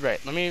me read right.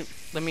 Let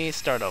me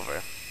start over.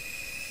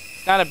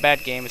 It's not a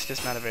bad game. It's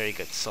just not a very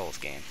good Souls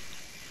game.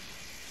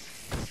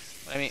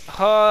 I mean,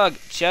 hug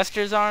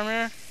Jester's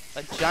armor.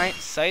 A giant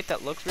sight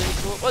that looks really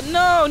cool. Oh,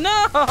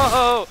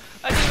 no!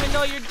 I didn't even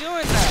know you're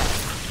doing that.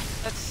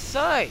 That's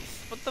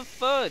Scythe. What the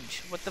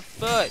fudge? What the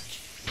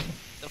fudge?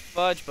 The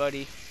fudge,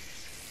 buddy.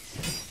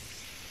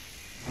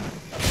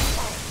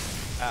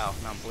 Ow,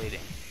 now I'm bleeding.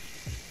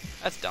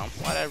 That's dumb.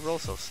 Why did I roll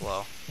so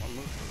slow? One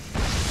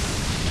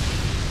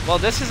move. Well,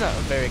 this isn't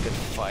a very good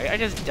fight. I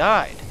just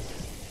died.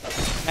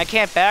 And I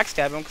can't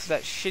backstab him because of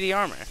that shitty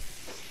armor.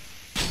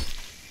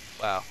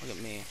 Wow, look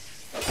at me.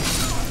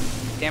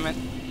 Damn it.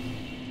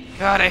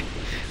 God,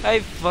 I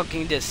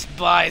fucking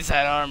despise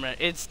that armor.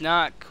 It's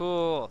not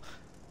cool.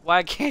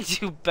 Why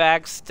can't you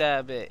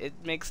backstab it? It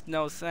makes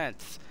no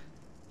sense.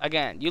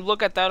 Again, you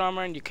look at that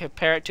armor and you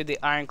compare it to the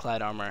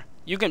ironclad armor.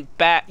 You can't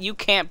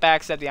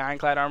backstab the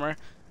ironclad armor.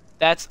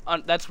 That's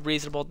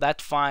reasonable.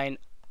 That's fine.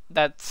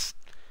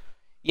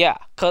 Yeah,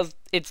 cause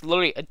it's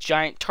literally a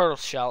giant turtle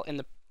shell, and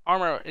the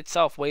armor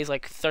itself weighs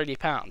like 30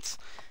 pounds.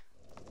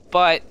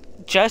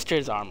 But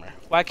Jester's armor,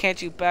 why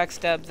can't you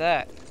backstab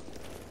that?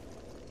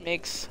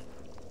 Makes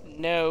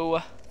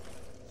no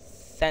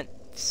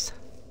sense.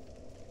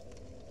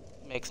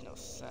 Makes no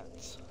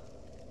sense.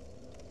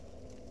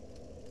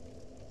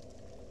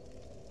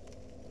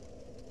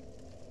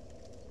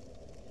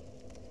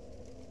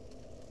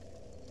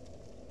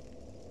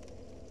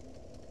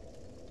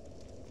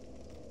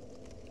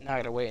 Now I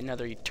gotta wait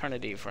another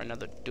eternity for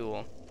another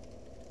duel.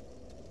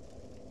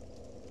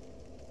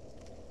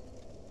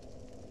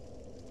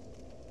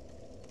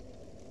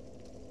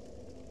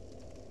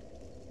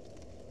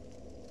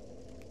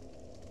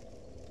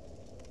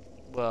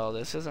 Well,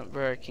 this isn't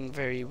working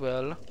very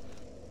well.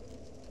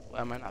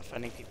 Why am I not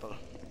finding people?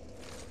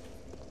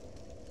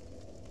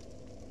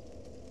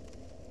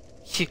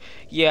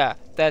 Yeah,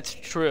 that's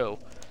true.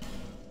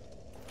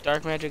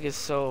 Dark magic is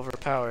so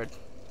overpowered.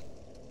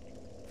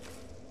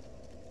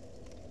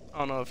 I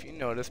don't know if you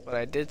noticed, but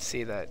I did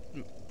see that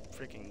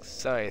freaking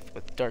scythe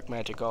with dark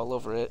magic all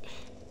over it.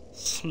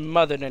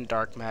 Smothered in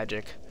dark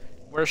magic.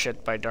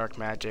 Worshipped by dark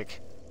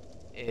magic.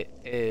 It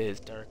is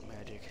dark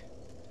magic.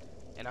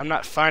 And I'm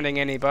not finding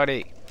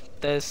anybody.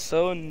 That is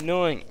so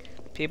annoying.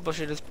 People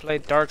should just play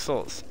Dark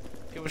Souls.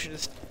 People should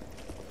just...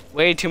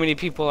 Way too many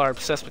people are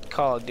obsessed with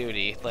Call of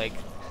Duty. Like,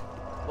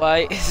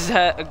 why is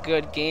that a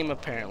good game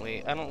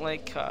apparently? I don't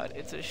like COD.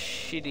 It's a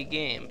shitty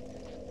game.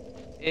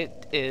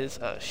 It is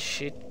a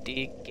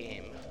shitty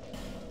game.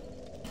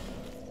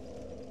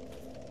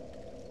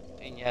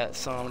 And yet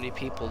so many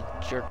people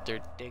jerk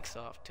their dicks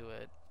off to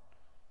it.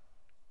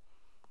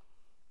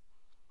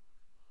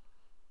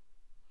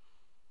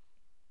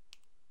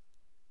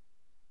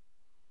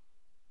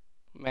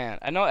 Man,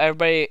 I know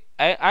everybody...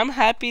 I'm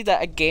happy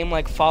that a game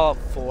like Fallout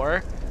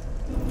 4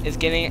 is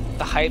getting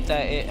the hype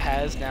that it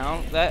has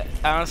now. That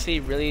honestly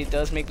really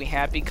does make me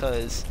happy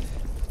because...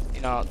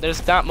 You know,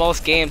 there's not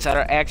most games that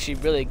are actually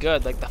really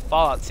good, like the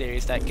Fallout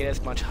series, that get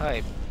as much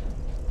hype.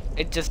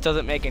 It just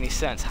doesn't make any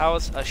sense. How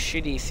is a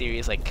shitty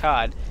series like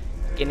COD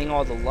getting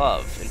all the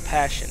love and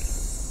passion?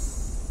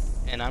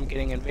 And I'm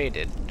getting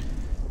invaded.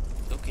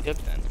 Okie doke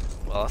then.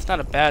 Well, it's not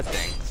a bad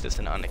thing, it's just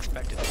an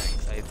unexpected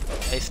thing.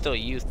 I still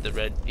use the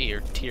red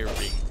ear tier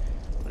ring.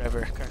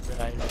 Whatever,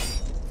 red eye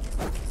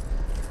ring.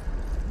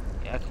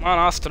 Yeah, come on,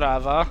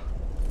 Ostrava.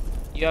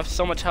 You have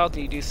so much health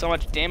and you do so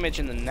much damage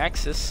in the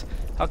Nexus.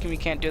 How come you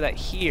can't do that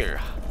here?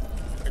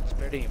 It's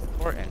very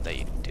important that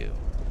you do.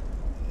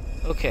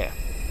 Okay.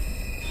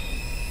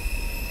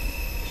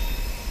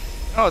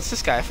 Oh, it's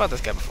this guy. I fought this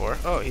guy before.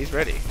 Oh, he's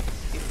ready.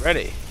 He's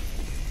ready.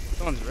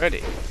 Someone's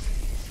ready.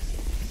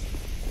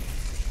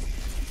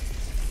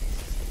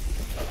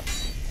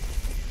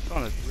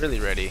 Someone is really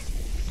ready.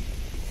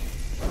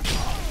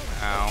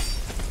 Ow.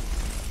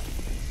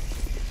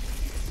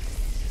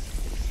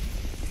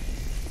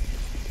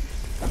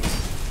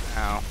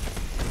 Ow.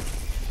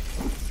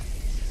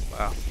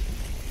 Wow.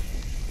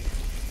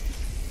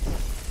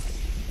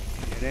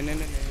 I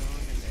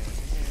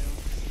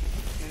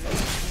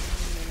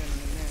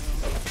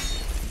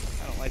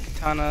don't like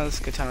katanas.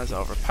 Katanas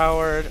are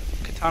overpowered.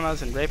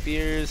 Katanas and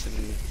rapiers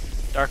and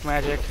dark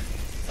magic.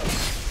 I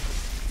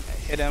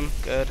hit him.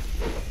 Good.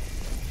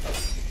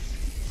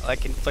 I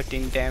like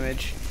inflicting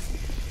damage.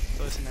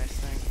 That was a nice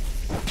thing.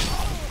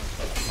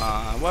 Come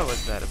on. What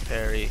was that? A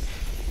parry?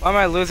 Why am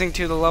I losing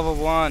to the level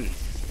 1?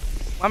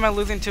 Why am I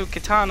losing to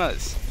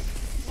katanas?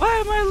 Why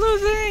am I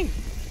losing?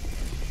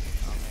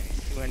 Oh man,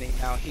 he's winning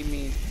now. He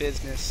means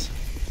business.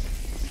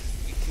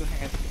 We two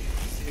hands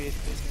serious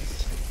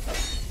business.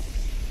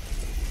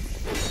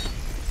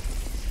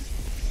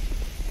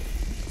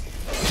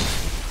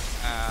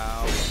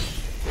 Ouch.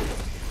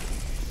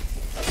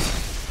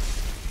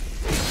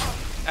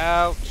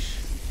 Ouch.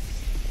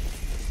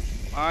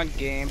 Come on,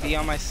 game. Be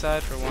on my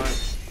side for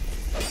once.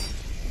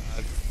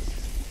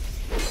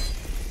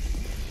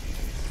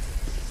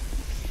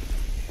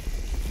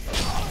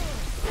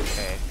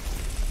 Okay.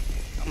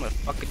 I'm gonna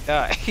fucking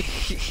die.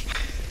 This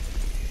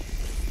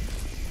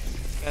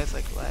guy's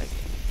like lag.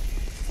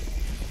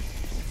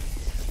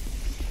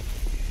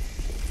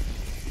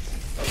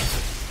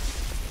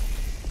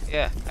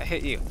 Yeah, I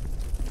hit you.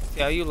 See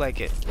how you like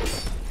it.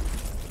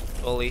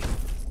 Bully.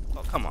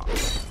 Oh, come on.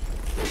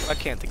 Why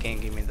can't the game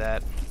give me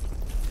that?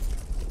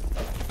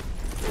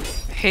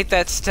 I hate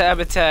that stab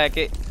attack.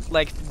 It,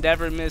 like,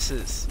 never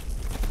misses.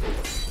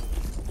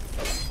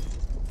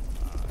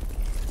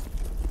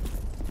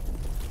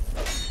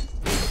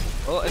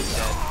 Oh, it's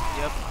dead.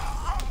 Yep.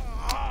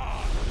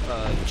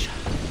 Fudge.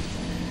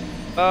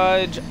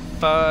 Fudge.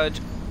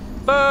 Fudge.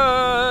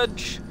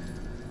 Fudge!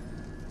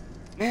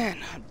 Man,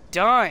 I'm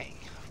dying.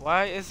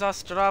 Why is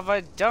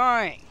Ostrava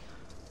dying?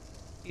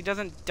 He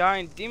doesn't die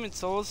in Demon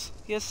Souls.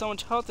 He has so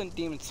much health in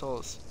Demon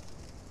Souls.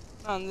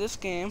 Not in this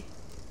game.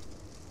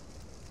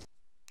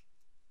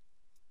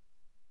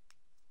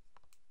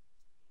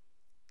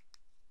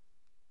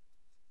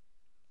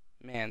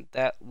 Man,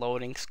 that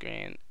loading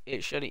screen,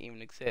 it shouldn't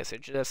even exist.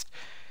 It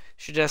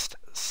should just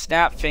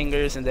snap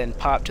fingers and then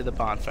pop to the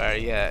bonfire.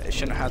 Yeah, it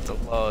shouldn't have to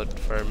load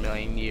for a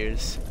million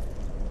years.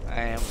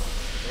 I am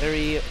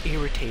very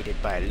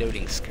irritated by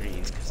loading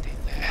screens because they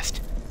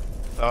last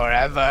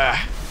forever.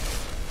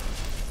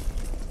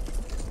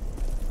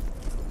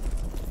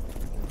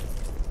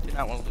 Do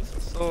not want to lose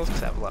the souls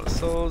because I have a lot of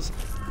souls.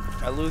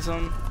 If I lose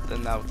them,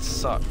 then that would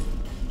suck.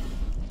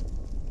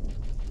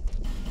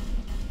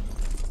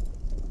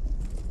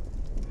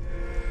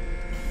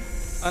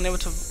 Unable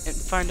to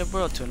find a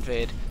world to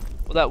invade.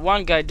 Well, that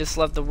one guy just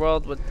left the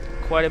world with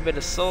quite a bit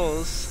of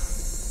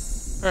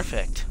souls.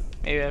 Perfect.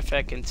 Maybe if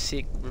I can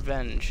seek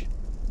revenge.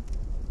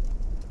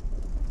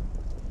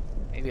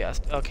 Maybe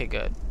okay,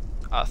 good.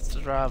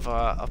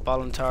 Ostrava of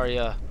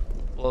Boletaria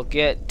will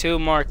get 2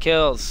 more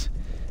kills.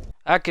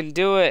 I can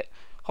do it.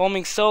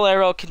 Homing Soul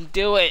Arrow can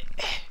do it.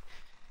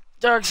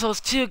 Dark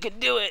Souls 2 can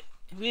do it.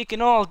 We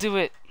can all do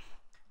it.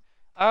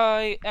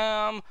 I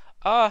am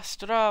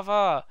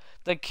Ostrava,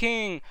 the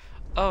king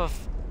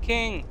of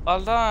King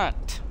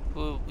Alant,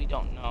 who we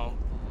don't know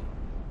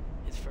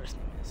who his first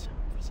name is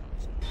for some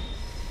reason.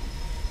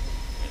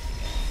 Where's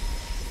the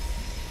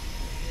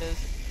guy?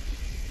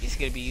 He's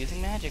gonna be using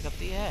magic up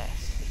the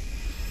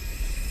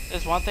ass.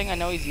 There's one thing I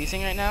know he's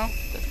using right now.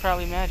 That's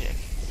probably magic.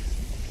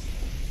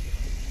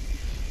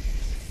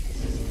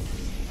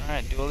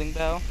 Alright, dueling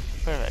bell.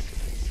 Perfect.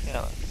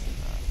 Yeah,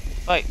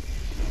 fight.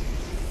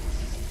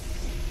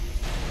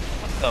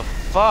 What the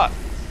fuck?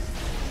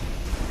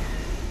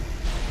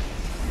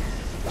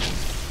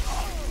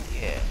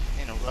 Yeah,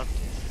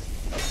 interrupted.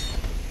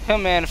 Oh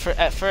man,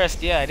 at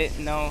first, yeah, I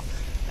didn't know.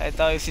 I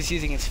thought he was just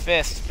using his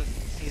fists, but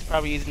he's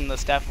probably using the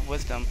Staff of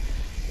Wisdom.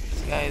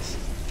 This guy's...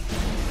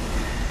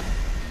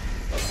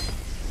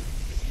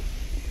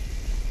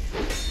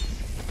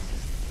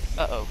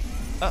 Uh-oh.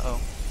 Uh-oh.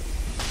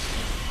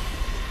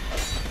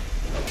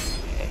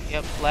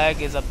 Yep,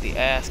 lag is up the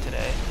ass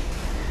today.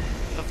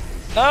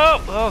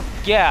 No! Oh,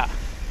 yeah.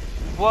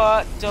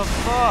 What the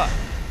fuck?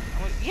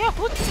 Yeah,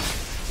 what the...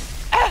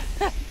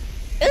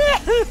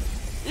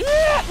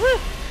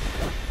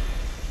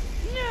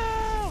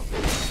 No!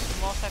 The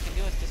most I can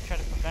do is just try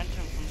to prevent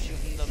him from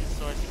shooting them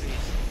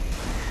sorceries.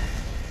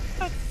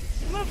 I'm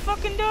gonna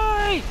fucking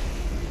die!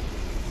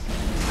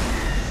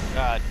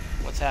 God,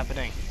 what's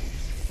happening?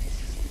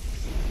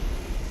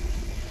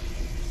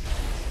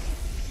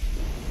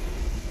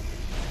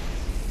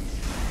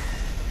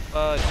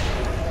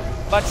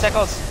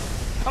 Butt-sickles!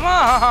 Come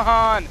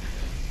on!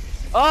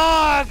 Oh,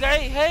 I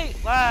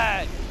hate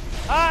lag!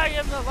 I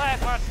am the lag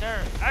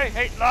monster! I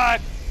hate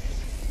lag!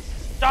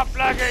 Stop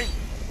lagging!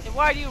 And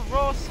why do you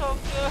roll so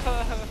good?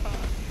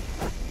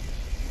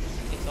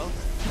 It's over.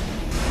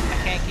 I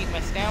can't keep my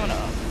stamina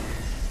up.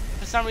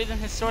 For some reason,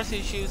 his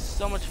sorcery shoots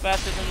so much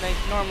faster than they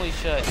normally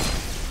should.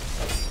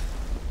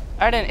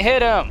 I didn't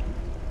hit him!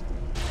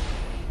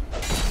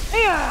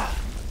 Yeah!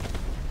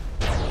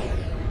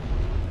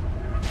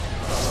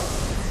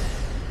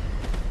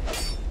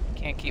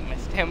 Can't keep my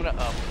stamina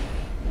up.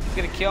 He's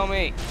gonna kill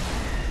me.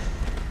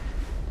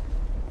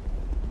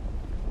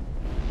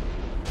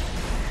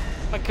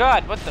 Oh my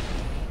god, what the?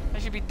 I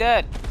should be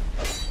dead.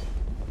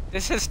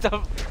 This is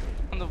one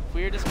of the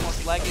weirdest,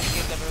 most laggiest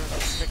games I've ever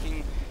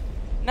freaking...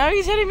 Now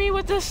he's hitting me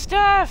with this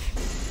stuff!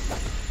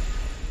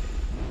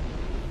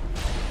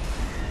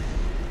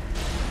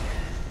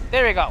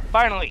 There we go,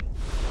 finally!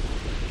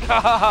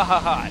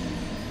 God!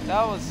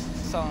 That was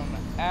some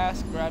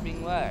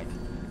ass-grabbing lag.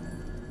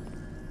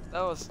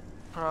 That was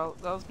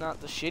not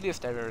the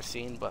shittiest I've ever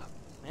seen, but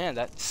man,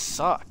 that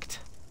sucked.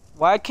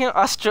 Why can't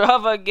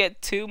Ostrava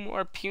get 2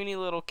 more puny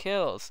little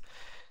kills?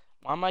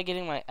 Why am I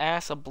getting my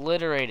ass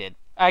obliterated?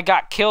 I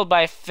got killed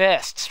by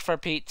fists, for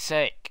Pete's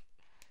sake.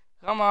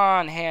 Come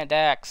on, hand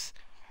axe.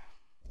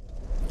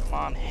 Come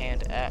on,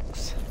 hand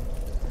axe.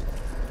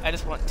 I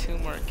just want 2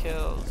 more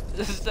kills.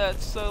 Is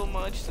that so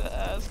much to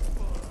ask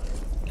for?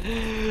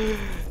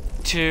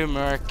 2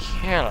 more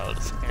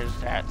kills. Is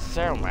that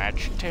so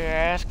much to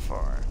ask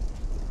for?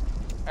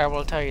 I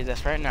will tell you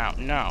this right now.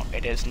 No,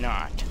 it is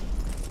not.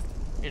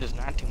 It is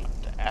not too much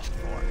to ask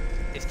for.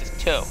 It's just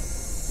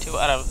 2. 2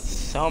 out of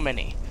so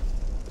many.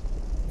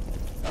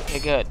 Okay,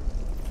 good.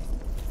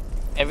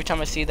 Every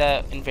time I see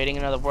that invading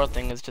another world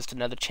thing is just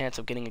another chance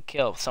of getting a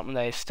kill. Something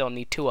that I still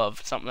need 2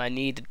 of. Something I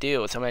need to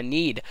do. Something I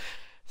need.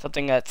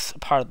 Something that's a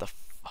part of the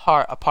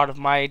heart, a part of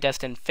my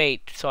destined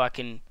fate, so I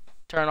can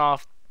turn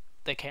off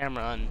the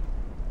camera and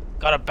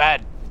go to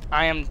bed.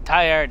 I am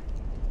tired.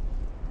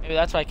 Maybe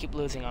that's why I keep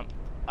losing.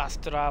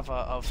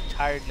 Ostrava of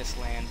Tiredness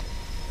Land.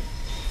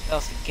 That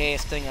was the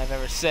gayest thing I've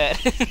ever said.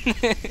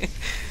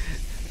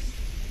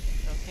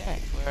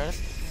 Where's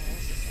this?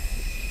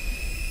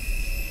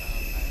 I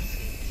don't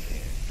see it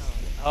here.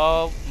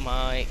 Oh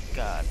my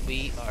god,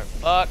 we are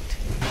fucked.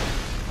 I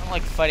don't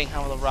like fighting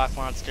the rock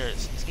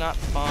monsters. It's not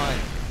fun.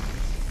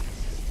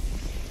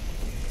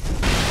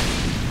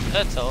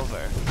 That's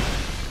over.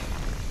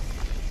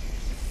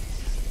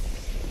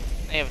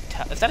 They have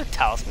is that a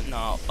talisman?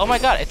 No. Oh my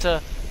god, it's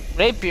a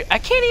rapier. I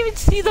can't even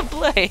see the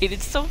blade.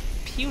 It's so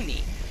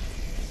puny.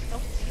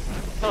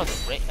 I thought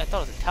it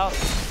was a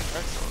talisman.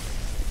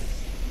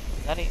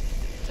 Is that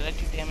did I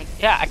do damage?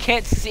 Yeah, I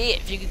can't see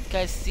it. If you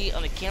guys see it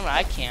on the camera,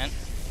 I can't.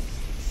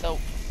 It's so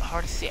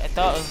hard to see. I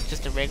thought it was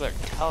just a regular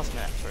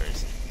talisman at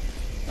first.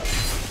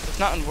 It's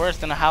nothing worse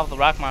than how the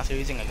rock monster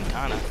using a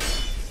katana.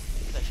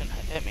 That shouldn't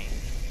have hit me.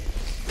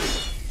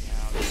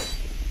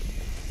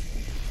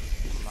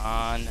 Come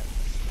on.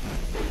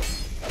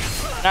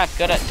 You're not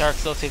good at Dark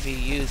Souls if you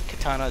use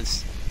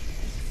katanas.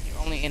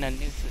 You're only in a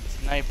nuisance.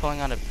 Now you're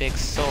pulling out a big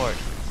sword.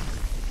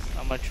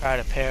 I'm gonna try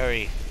to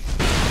parry.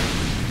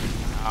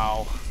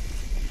 Ow.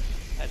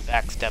 I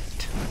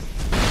backstepped.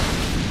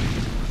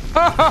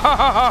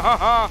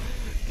 God,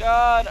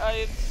 I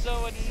am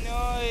so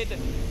annoyed.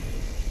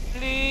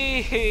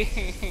 Please.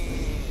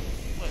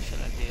 What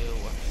should I do?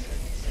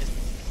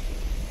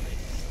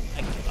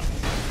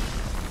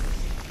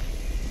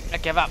 I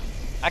give up.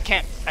 I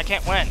can't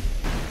win.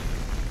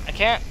 I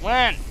can't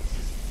win.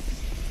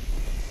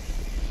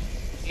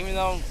 Even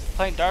though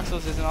playing Dark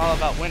Souls isn't all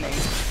about winning.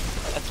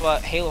 That's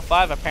what Halo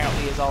 5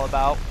 apparently is all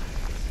about.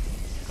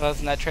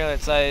 Because in that trailer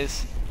it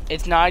says,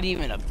 it's not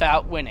even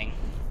about winning.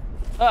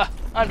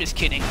 I'm just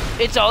kidding.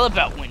 It's all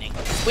about winning.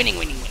 Winning. Ooh.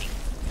 Man,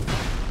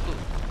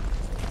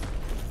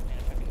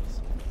 if I can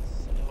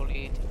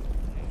slowly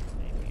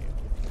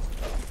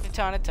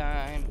katana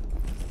time.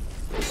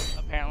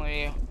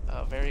 Apparently,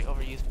 a very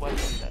overused weapon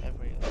that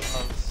everybody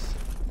loves.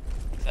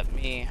 Except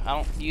me. I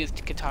don't use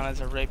katanas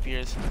or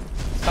rapiers.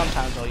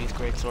 Sometimes I'll use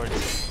great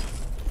swords.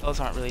 Those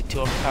aren't really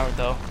too overpowered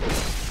though.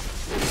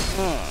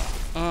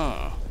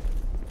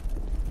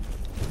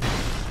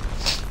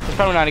 It's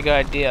probably not a good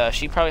idea.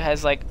 She probably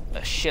has like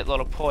a shitload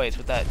of poise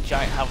with that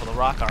giant half of the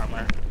rock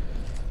armor.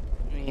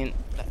 I mean,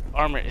 that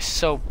armor is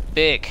so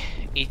big.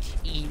 It's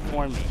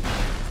enormous.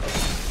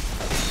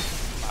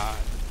 Come on.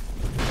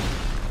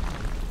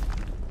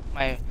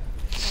 My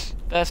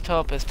best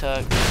hope is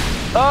to...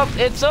 Oh,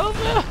 it's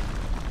over! No,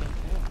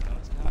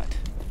 it's not.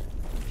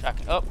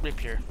 Shotgun. Oh,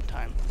 rapier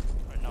time.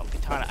 Or no,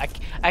 katana.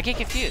 I get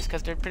confused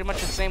because they're pretty much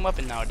the same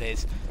weapon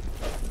nowadays.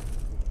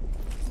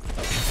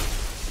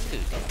 Dude.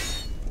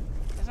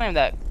 It's not even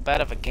that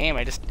bad of a game.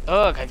 I just...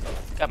 Ugh, I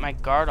got my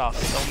guard off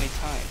so many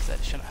times.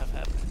 That shouldn't have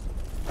happened.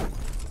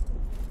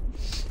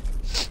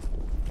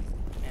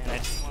 And I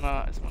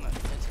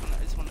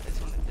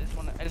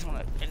just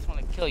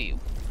wanna kill you.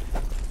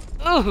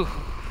 Ooh!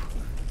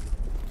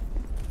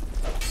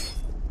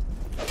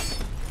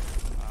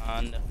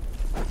 On.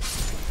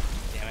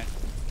 Damn it.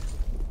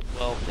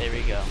 Well, there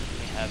we go.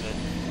 We have it.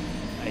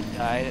 I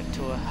died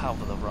to a hell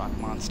of a rock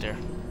monster.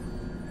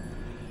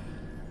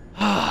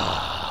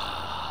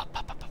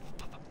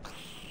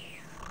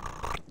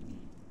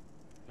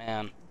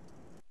 Man.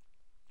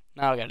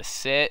 Now I gotta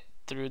sit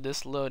through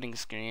this loading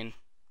screen.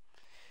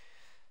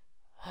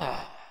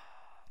 I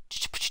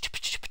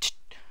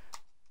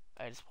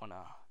just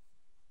wanna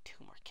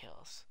 2 more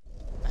kills.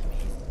 I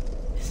mean,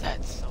 is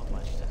that so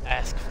much to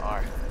ask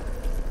for?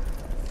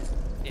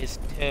 Is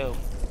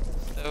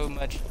so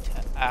much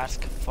to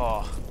ask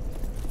for.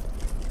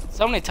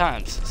 So many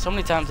times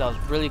I was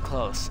really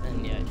close,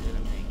 and yet I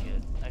didn't make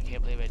it. I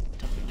can't believe it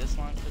took me this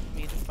long for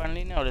me to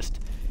finally notice.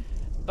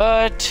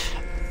 But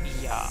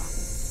yeah,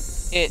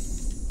 it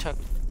took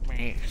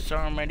me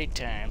so many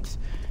times.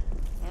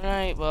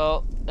 Alright,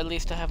 well, at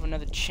least I have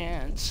another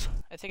chance.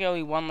 I think I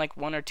only won like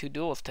 1 or 2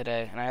 duels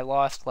today, and I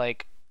lost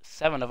like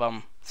 7 of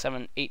them.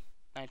 7, 8,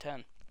 9,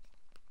 10.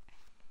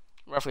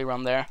 Roughly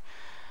around there.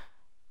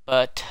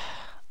 But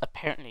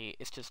apparently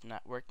it's just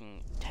not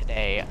working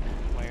today.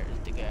 Where is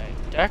the guy?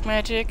 Dark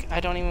magic? I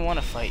don't even want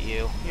to fight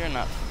you. You're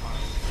not fun.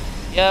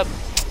 Yep.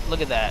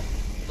 Look at that.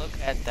 Look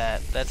at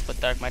that. That's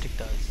what dark magic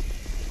does.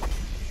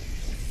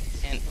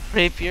 And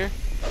rapier?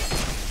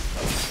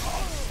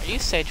 Are you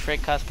Sage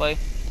Freak cosplay?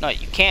 No,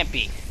 you can't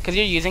be, because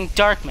you're using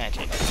dark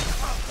magic.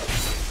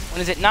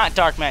 When is it not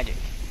dark magic?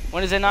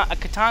 When is it not a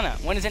katana?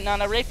 When is it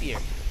not a rapier?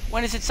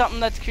 When is it something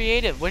that's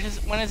creative? When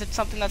is it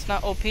something that's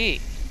not OP?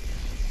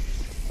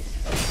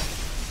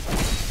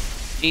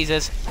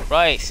 Jesus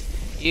Christ.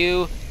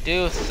 You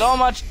do so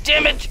much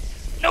damage!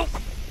 Nope!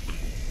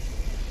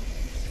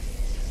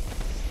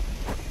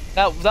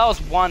 That was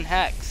 1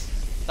 hex.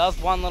 That was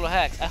 1 little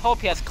hex. I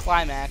hope he has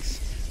climax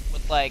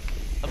with like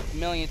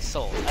 1,000,000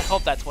 souls. I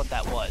hope that's what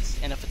that was.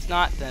 And if it's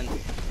not, then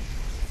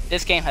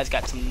this game has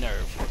got some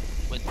nerve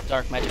with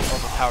dark magic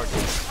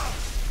overpoweredness.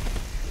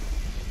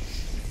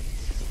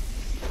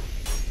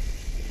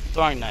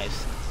 Throwing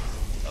knives.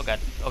 Oh god,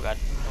 oh god,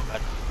 oh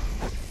god.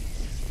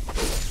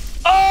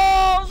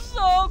 Oh,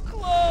 so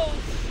close!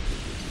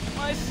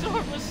 My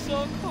sword was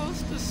so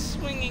close to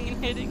swinging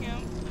and hitting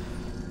him.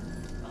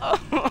 Oh.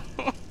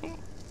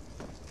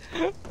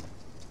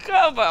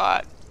 Come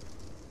on.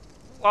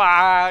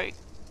 Why?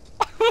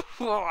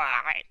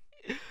 Why?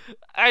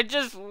 I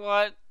just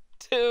want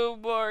 2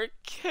 more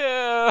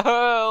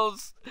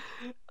kills.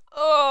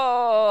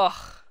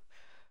 Oh,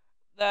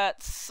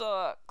 that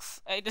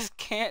sucks. I just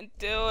can't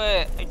do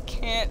it. I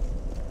can't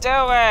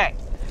do it.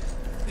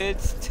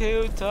 It's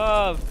too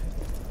tough.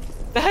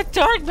 That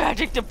dark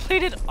magic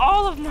depleted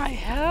all of my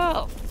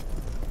health.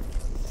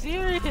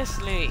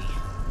 Seriously.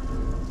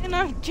 And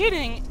I'm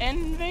getting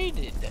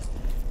invaded.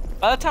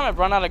 By the time I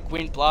run out of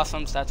green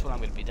blossoms, that's when I'm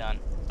gonna be done.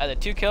 Either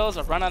 2 kills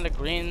or run out of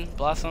green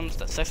blossoms,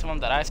 the 6 of them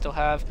that I still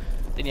have,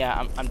 then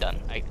yeah, I'm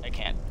done. I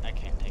can't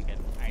take it.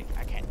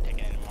 I can't take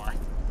it anymore.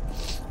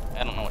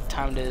 I don't know what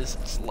time it is.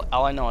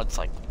 All I know, it's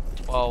like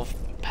 12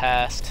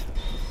 past.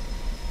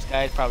 This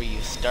guy'd probably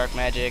use dark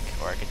magic,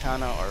 or a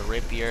katana, or a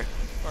rapier,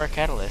 or a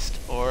catalyst,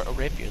 or a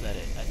rapier, that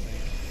is, I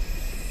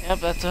think. Yep,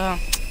 that's a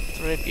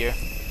rapier.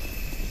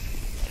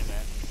 Wait a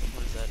minute,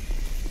 what is that?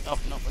 Oh,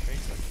 no, that's right.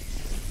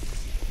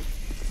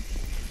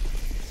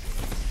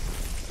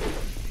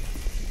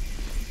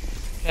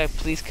 Can I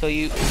please kill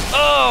you?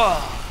 Oh!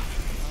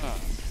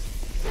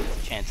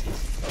 Chances.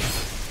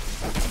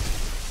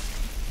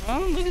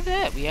 Oh, look at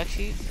that. We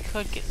actually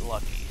could get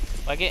lucky.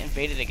 If I get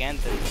invaded again,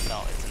 then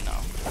no, it's a no.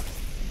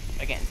 If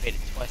I get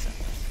invaded twice, then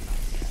it's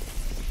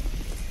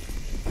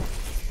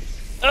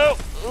not. Oh!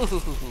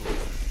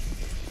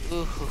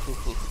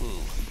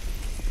 Ooh.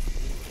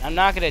 I'm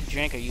not gonna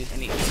drink or use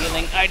any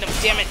healing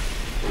items. Damn it!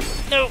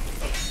 No!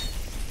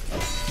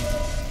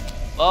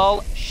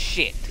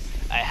 Bullshit.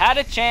 I had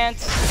a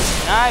chance,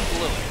 and I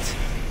blew it.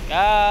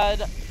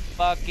 God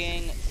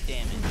fucking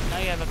damn it. Now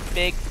you have a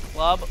big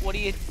club. What are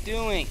you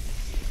doing?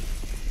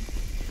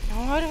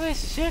 Why do I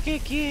suck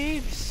at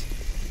games?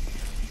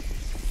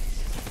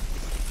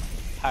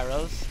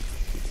 Pyros.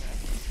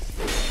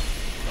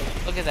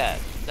 Look at that.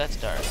 That's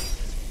dark.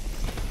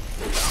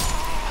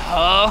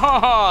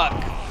 Oh,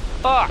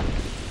 fuck!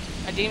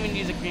 I didn't even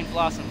use a green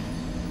blossom.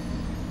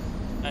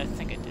 I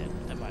think I did.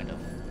 I might have.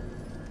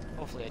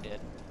 Hopefully I did.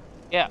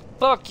 Yeah,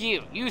 fuck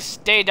you. You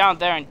stay down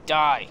there and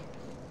die.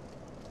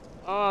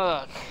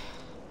 Ugh.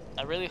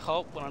 I really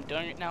hope what I'm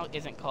doing right now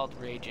isn't called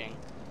raging.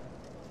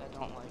 I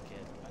don't like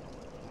it. I don't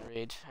like when I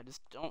rage. I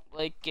just don't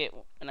like it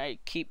when I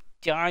keep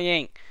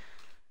dying.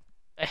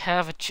 I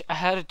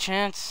had a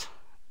chance,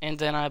 and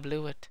then I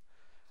blew it.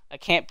 I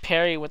can't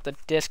parry with the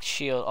disc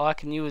shield. All I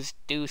can do is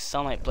do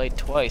Sunlight Blade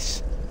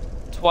twice.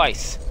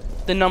 Twice.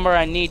 The number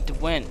I need to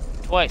win.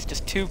 Twice.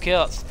 Just 2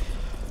 kills.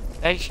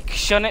 That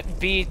shouldn't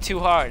be too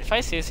hard. If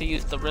I seriously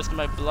use the rest of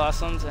my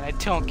blossoms and I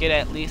don't get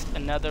at least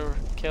another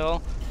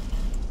kill.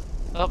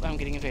 Oh, I'm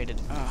getting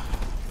invaded. Oh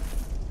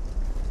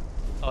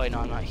wait, no,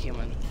 I'm not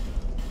human.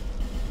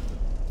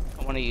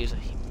 I want to use a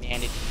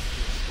humanity to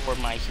restore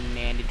my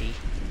humanity.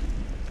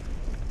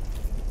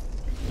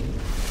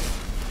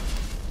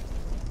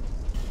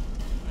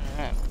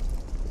 Alright.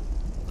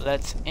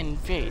 Let's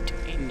invade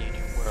a new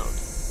world.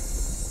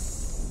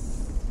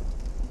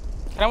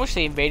 I wish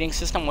the invading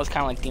system was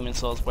kind of like Demon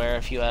Souls, where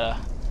if you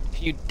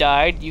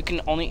died, you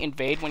can only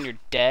invade when you're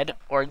dead.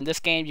 Or in this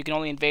game, you can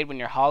only invade when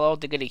you're hollow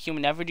to get a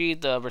human effigy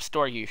to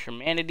restore your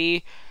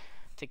humanity,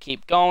 to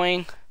keep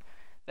going.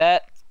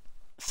 That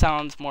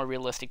sounds more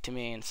realistic to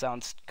me and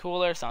sounds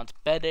cooler, sounds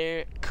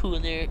better.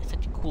 Cooler,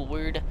 such a cool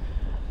word.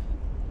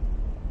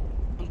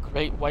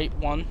 Great White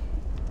One.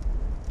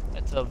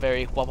 That's a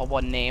very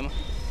one name.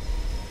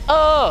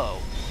 Oh,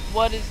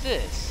 what is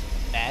this?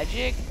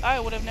 Magic? I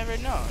would have never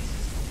known.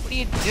 What are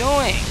you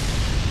doing?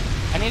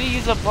 I need to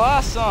use a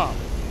blossom. Oh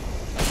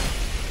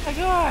my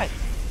god.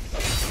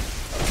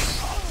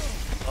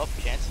 Oh,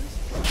 chances?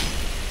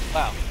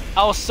 Wow.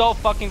 I was so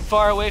fucking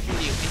far away from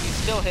you, and you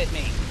still hit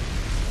me.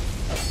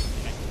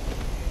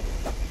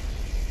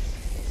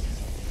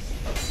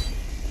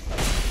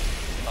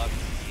 Fuck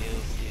you,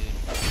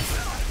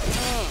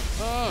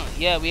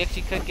 dude. Yeah, we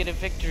actually could get a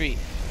victory.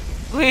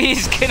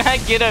 Please, can I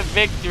get a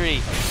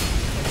victory?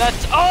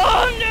 That's.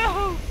 Oh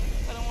no!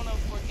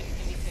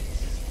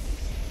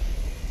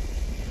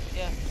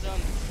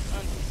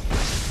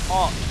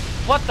 Oh,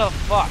 what the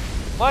fuck?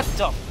 What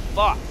the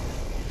fuck?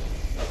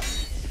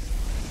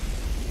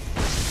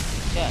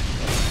 Yeah.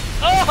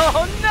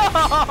 Oh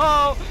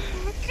no!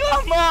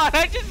 Come on!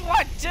 I just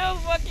want 2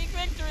 fucking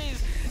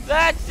victories!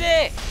 That's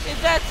it!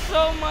 Is that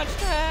so much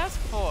to ask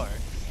for?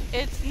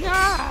 It's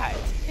not!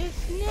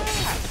 It's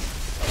not!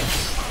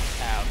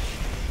 Ouch.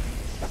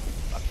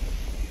 Fuck.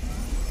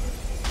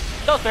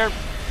 That was fair!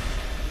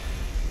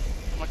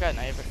 Oh my god,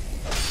 now you're...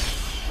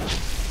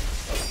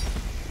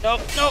 No,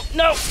 no,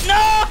 no,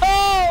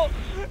 no!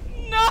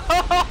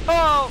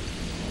 No!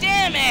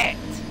 Damn it!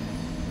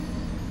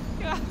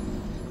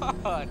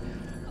 God.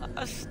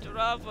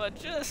 Ostrava,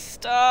 just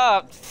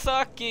stop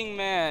sucking,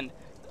 man.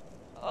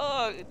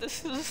 Oh,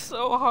 this is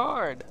so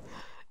hard.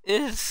 It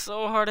is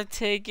so hard to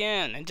take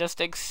in and just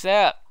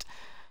accept.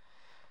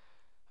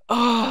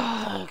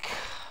 Oh,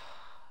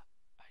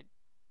 I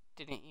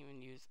didn't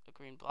even use a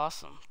green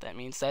blossom. That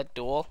means that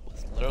duel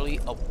was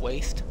literally a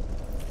waste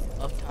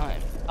of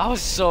time. I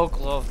was so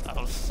close.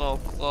 I was so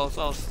close.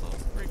 I was so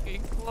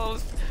freaking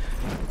close.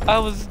 I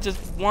was just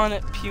one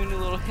puny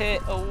little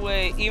hit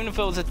away. Even if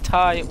it was a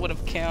tie, it would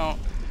have count.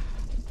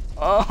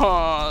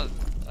 Oh,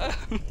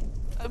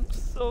 I'm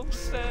so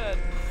sad.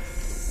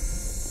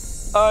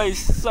 I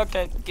suck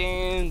at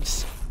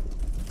games.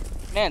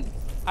 Man,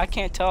 I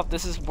can't tell if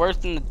this is worse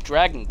than the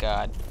Dragon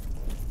God.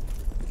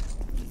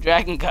 The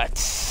Dragon God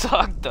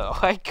sucked though.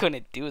 I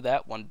couldn't do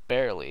that one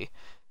barely.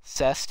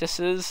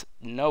 Cestus's?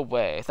 No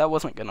way. That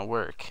wasn't gonna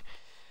work.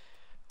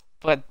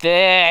 But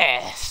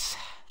this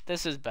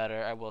is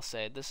better, I will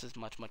say. This is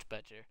much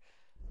better.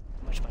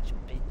 Much better.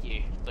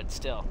 But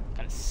still,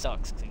 kind of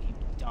sucks because I keep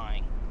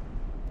dying.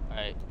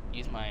 Alright,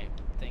 use my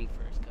thing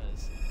first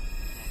because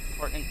it's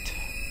more important.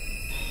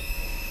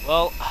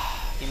 Well,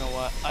 you know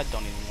what? I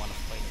don't even want to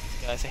fight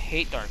these guys. I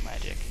hate dark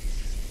magic.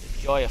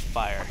 The joy of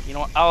fire. You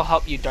know what? I'll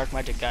help you, dark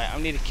magic guy. I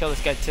need to kill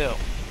this guy too.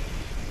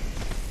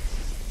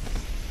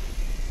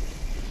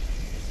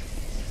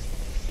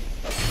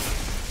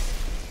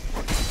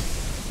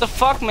 The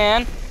fuck,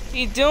 man? What are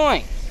you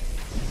doing?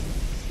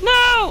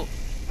 No!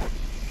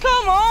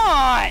 Come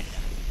on!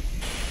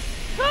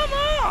 Come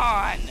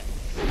on!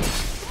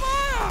 Come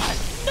on!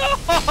 No!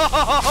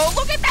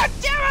 Look at that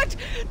damage!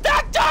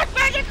 That dark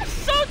magic is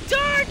so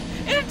dark!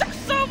 It does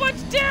so much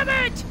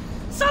damage!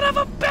 Son of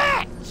a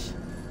bitch!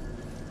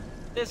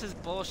 This is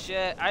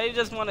bullshit. I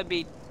just want to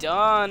be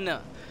done.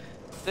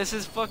 This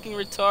is fucking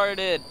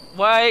retarded.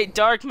 Why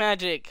dark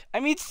magic? I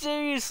mean,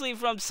 seriously,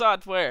 from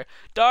software.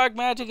 Dark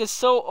magic is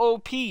so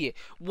OP.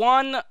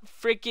 One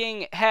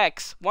freaking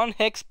hex. One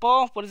hex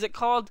ball? What is it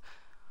called?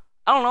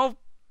 I don't know.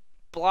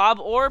 Blob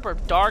orb or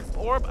dark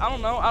orb? I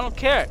don't know. I don't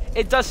care.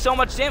 It does so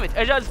much damage.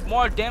 It does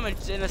more damage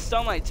than a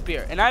sunlight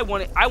spear. And I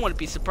wouldn't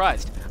be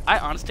surprised. I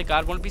honest to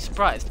God wouldn't be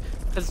surprised.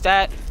 Because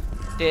that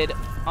did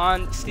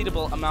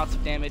unstateable amounts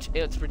of damage.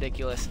 It's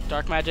ridiculous.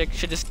 Dark magic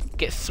should just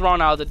get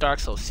thrown out of the Dark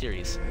Souls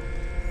series.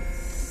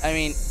 I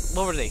mean,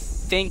 what were they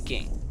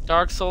thinking?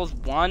 Dark Souls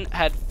 1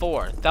 had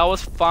 4. That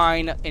was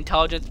fine.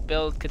 Intelligence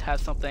build could have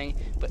something,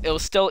 but it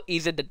was still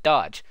easy to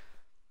dodge.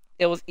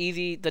 It was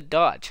easy to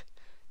dodge.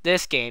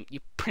 This game, you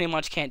pretty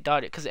much can't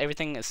dodge it because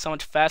everything is so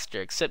much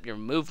faster except your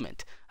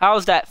movement. How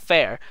is that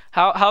fair?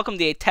 How come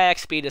the attack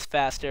speed is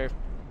faster,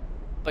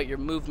 but your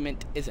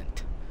movement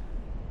isn't?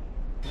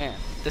 Man,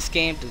 this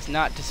game does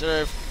not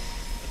deserve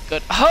a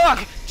good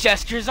hug!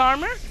 Gestures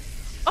armor?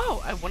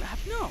 Oh, I wouldn't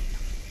have known.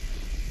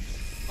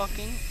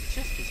 Fucking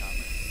Gestures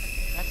armor.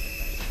 That's the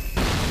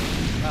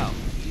best. Wow,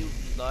 you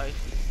life.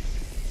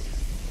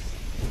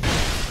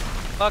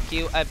 Fuck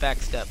you, I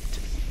backstepped.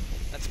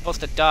 That's supposed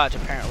to dodge,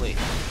 apparently.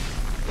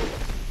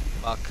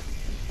 Fuck.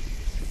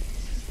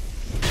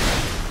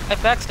 I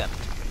backstepped.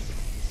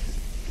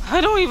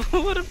 I don't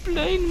even want to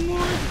play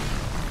anymore.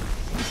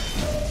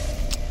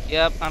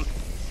 Yep, I'm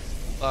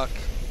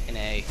fucking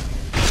A.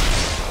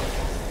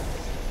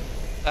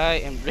 I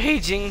am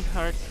raging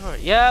hardcore.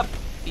 Yep,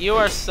 you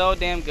are so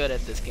damn good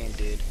at this game,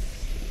 dude.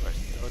 You are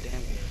so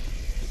damn good.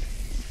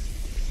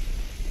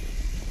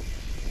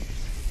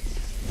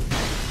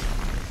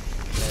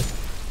 Good.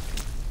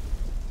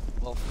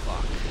 Well,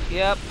 fuck.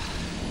 Yep.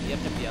 Yep.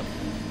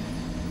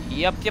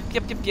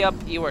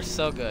 You are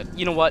so good.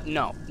 You know what?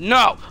 No.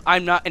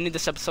 I'm not ending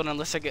this episode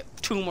unless I get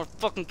 2 more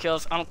fucking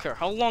kills. I don't care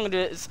how long it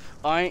is.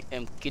 I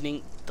am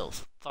getting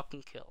those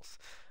fucking kills.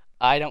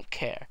 I don't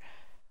care.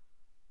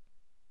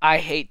 I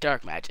hate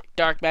dark magic.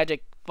 Dark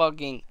magic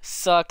fucking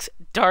sucks.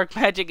 Dark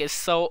magic is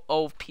so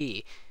OP.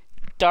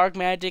 Dark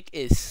magic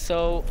is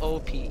so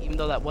OP. Even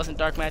though that wasn't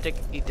dark magic,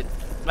 it did.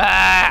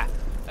 Ah!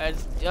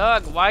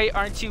 Doug, why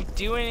aren't you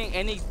doing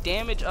any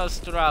damage,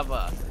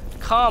 Ostrava?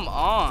 Come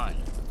on.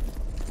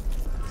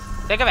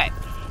 Think of it.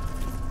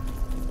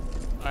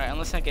 Alright,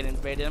 unless I get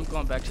invaded, I'm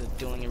going back to the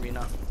dueling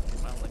arena.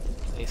 I don't like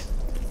this place.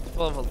 It's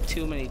full of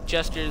too many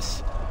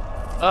gestures.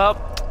 Oh,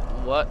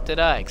 what did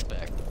I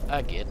expect?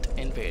 I get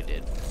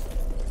invaded.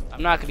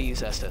 I'm not going to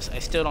use Estus. I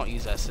still don't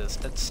use Estus.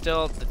 That's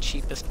still the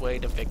cheapest way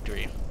to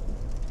victory.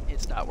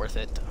 It's not worth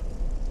it.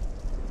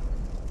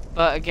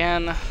 But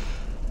again,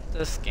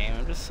 this game,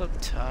 I'm just so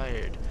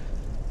tired.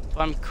 So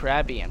I'm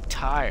crabby, I'm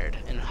tired.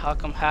 And how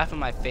come half of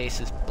my face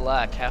is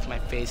black, half of my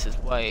face is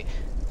white,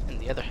 and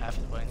the other half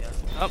is white?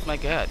 Oh my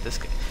god, this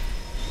guy.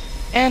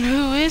 And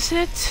who is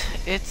it?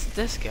 It's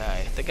this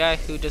guy. The guy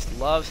who just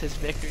loves his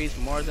victories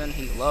more than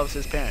he loves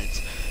his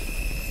parents.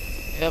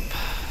 Yep.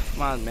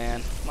 Come on,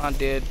 man. Come on,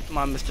 dude. Come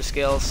on, Mr.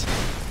 Skills.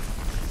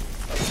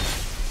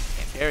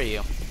 Can't parry you.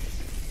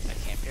 I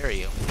can't parry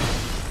you.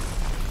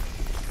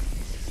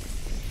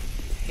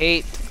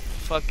 Hate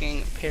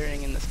fucking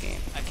parrying in this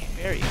game. I can't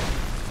parry you.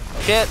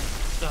 Shit.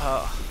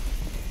 Oh.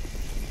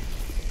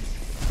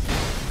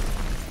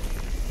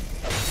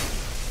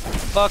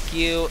 Fuck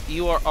you.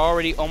 You are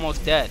already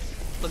almost dead.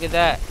 Look at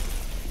that.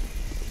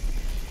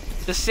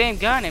 It's the same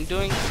guy and I'm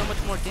doing so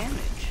much more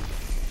damage.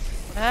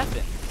 What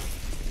happened?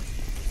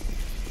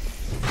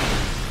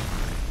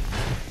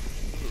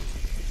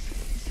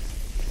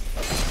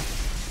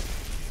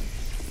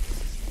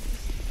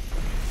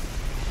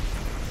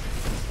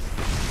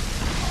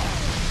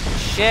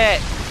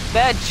 Shit.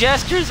 That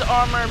Gestures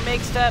armor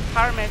makes that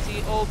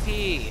pyromancy OP.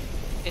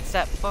 It's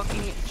that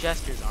fucking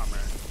Jester's armor.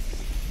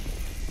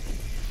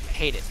 I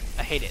hate it.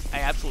 I hate it. I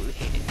absolutely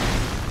hate it.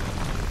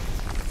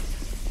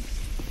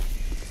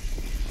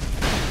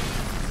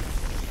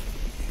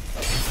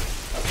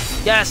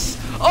 Yes!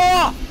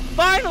 Oh!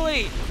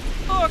 Finally!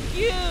 Fuck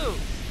you!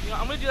 You know,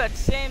 I'm gonna do that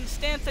same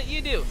stance that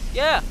you do.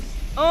 Yeah!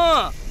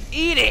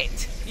 Eat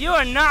it! You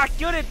are not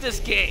good at this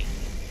game!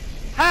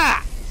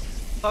 Ha!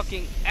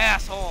 Fucking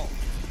asshole!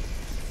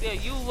 Yeah,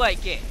 you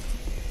like it.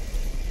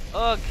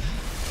 Ugh.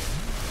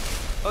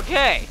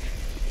 Okay.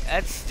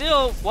 That's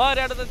still 1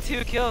 out of the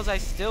 2 kills I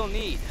still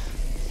need.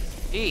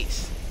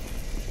 Jeez.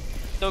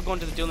 Still going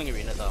to the dueling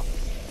arena though.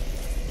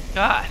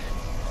 God.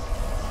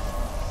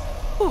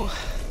 Whew.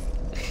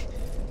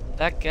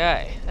 That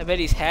guy. I bet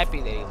he's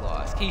happy that he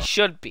lost. He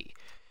should be.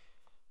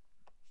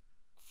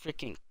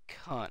 Freaking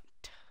cunt.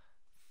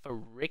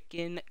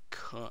 Frickin'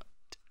 cunt.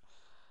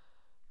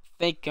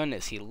 Thank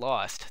goodness he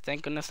lost.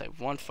 Thank goodness I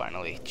won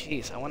finally.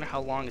 Jeez, I wonder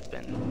how long it's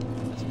been.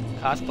 This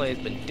cosplay has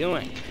been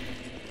doing.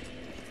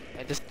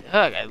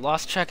 I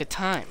lost track of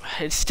time.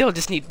 I still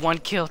just need 1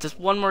 kill. Just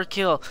 1 more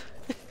kill.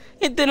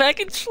 And then I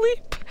can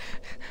sleep.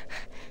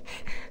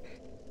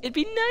 It'd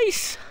be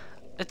nice.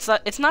 It's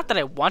not that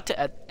I want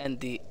to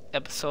end the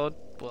episode.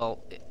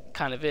 Well, it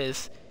kind of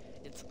is.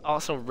 It's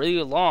also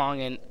really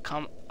long, and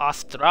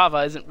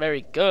Ostrava isn't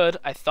very good.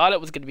 I thought it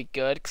was going to be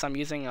good because I'm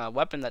using a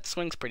weapon that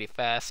swings pretty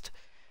fast.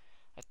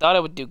 I thought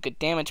it would do good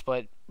damage, but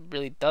it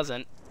really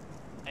doesn't.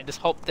 I just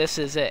hope this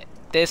is it.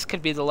 This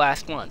could be the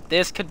last one.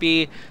 This could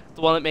be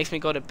the one that makes me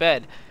go to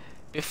bed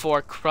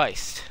before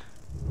Christ.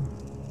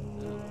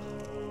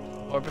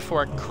 Or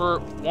before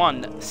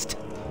one.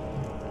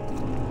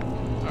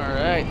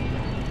 Alright.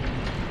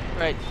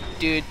 Right,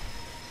 dude.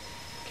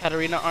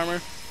 Katarina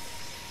armor.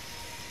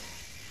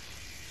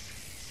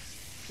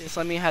 Just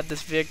let me have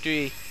this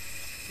victory.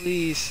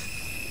 Please.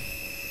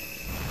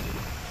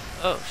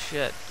 Oh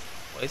shit.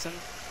 Poison?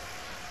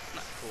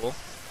 Not cool.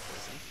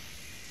 Poison.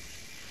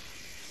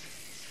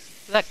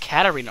 That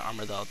Katarina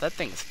armor though. That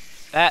thing's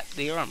fat,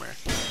 the armor.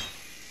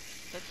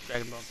 That's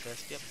Dragon Bone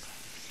Fist, yep.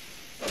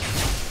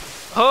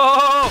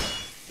 Oh!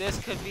 This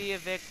could be a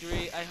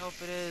victory. I hope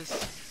it is.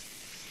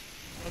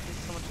 That did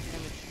so much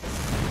damage.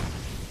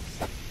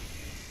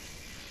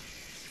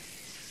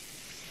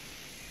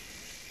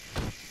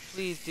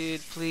 Please,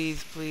 dude.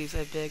 Please, please.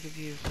 I beg of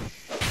you.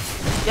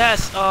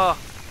 Yes! Oh!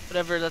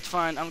 Whatever, that's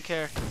fine. I don't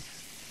care.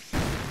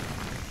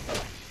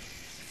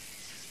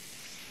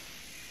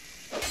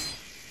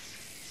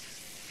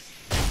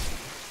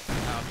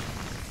 Ouch.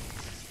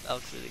 That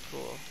looks really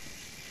cool.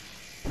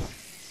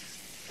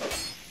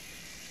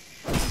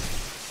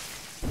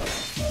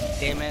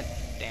 Damn it.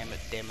 Damn it,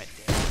 damn it,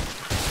 damn it.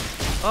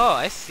 Oh,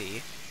 I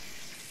see.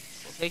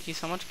 Well, thank you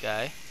so much,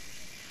 guy.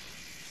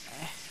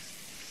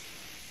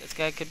 This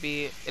guy could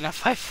be in a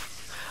fight.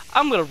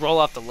 I'm gonna roll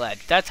off the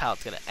ledge. That's how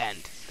it's gonna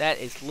end. That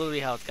is literally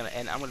how it's gonna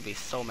end. I'm gonna be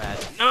so mad.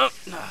 Nope.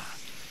 Nope.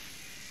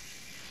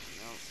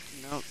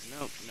 Nope.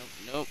 Nope. Nope.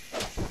 Nope.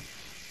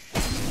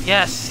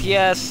 Yes.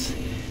 Yes.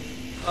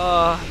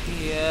 Oh,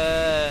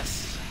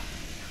 yes.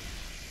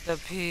 The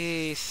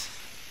peace.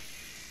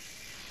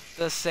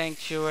 The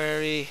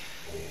sanctuary.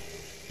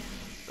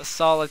 The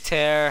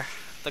solitaire.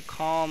 The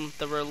calm.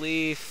 The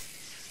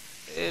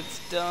relief. It's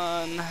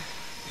done.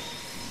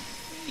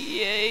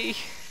 Yay.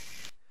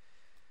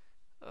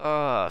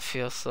 Oh, it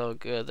feels so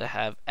good to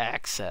have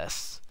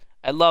access.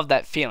 I love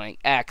that feeling,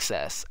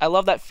 access. I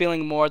love that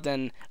feeling more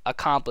than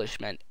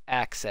accomplishment,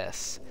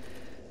 access.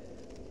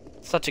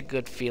 Such a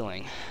good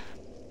feeling.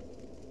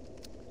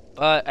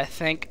 But I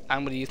think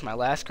I'm going to use my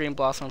last green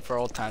blossom for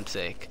old time's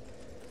sake.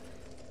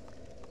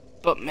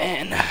 But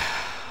man,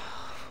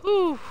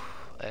 whew,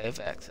 I have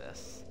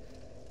access.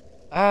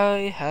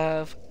 I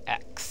have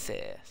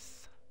access.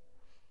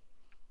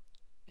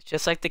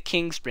 Just like the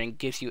King's Ring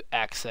gives you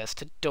access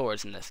to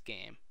doors in this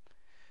game.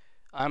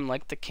 I'm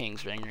like the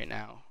King's Ring right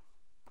now.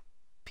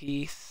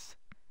 Peace,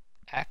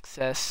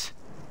 access,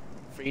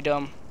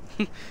 freedom.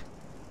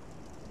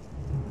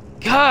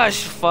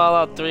 Gosh,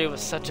 Fallout 3 was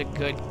such a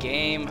good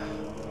game.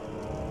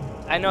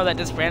 I know that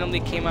just randomly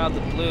came out of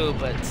the blue,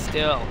 but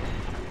still,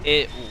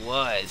 it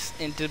was.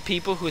 And to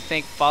people who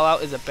think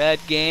Fallout is a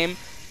bad game,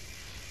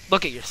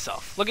 look at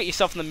yourself. Look at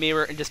yourself in the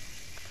mirror and just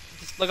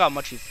look how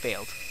much you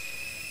failed.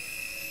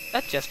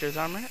 That Jester's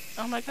armor?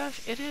 Oh my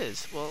gosh, it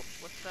is. Well,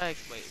 what should I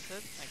wait? Is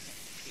it? I can't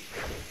see.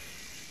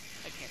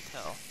 I can't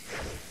tell.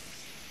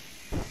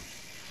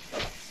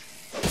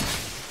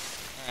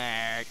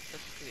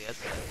 That's pretty.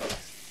 That's good.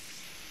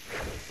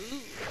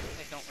 Ooh,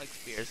 I don't like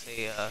spears.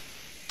 They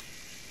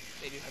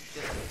do have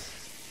distance.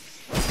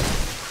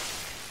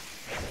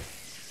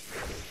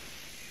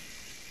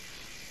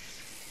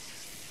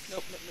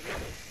 Nope, nope, nope, nope.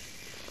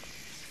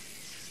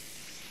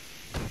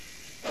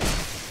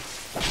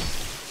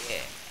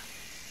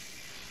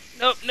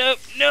 Nope, nope,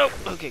 nope.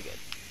 Okay, good.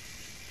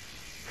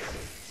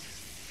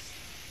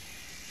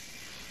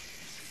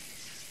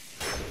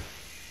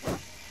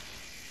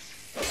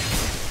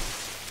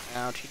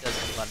 Ouch, he does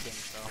a lot of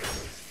damage though.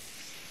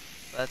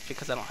 But that's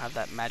because I don't have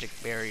that magic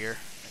barrier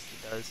that he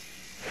does.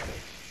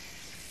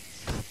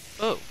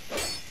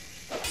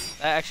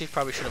 I actually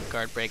probably should have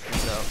guard break him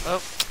though.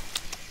 Oh.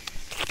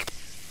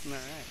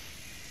 Alright.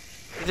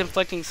 He's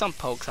inflicting some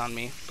pokes on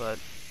me, but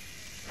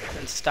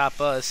didn't stop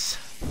us.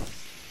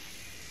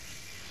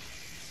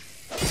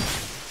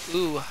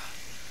 Ooh.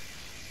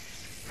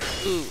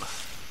 Ooh.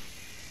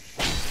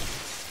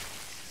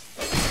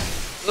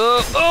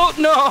 Oh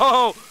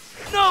no!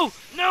 No!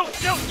 No!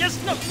 No!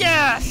 Yes! No!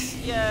 Yes!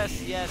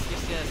 Yes! Yes!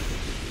 Yes! Yes!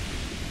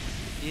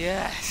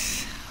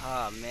 Yes!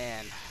 Oh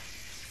man.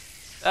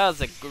 That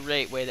was a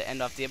great way to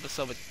end off the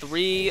episode with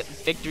 3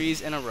 victories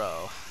in a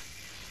row.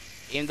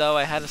 Even though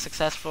I had a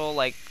successful,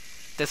 like,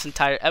 this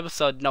entire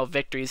episode, no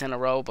victories in a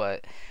row,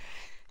 but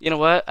you know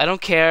what? I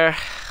don't care.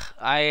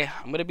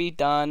 I'm gonna be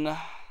done.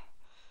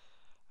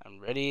 I'm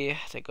ready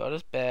to go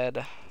to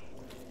bed.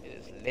 It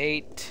is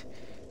late.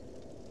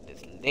 It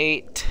is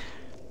late.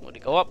 I'm gonna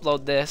go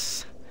upload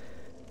this.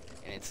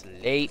 And it's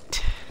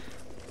late.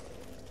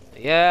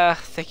 But yeah,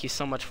 thank you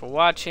so much for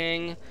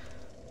watching.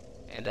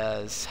 And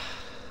as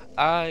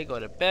I go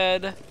to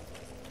bed,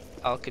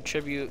 I'll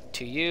contribute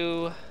to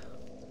you.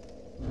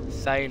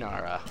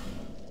 Sayonara.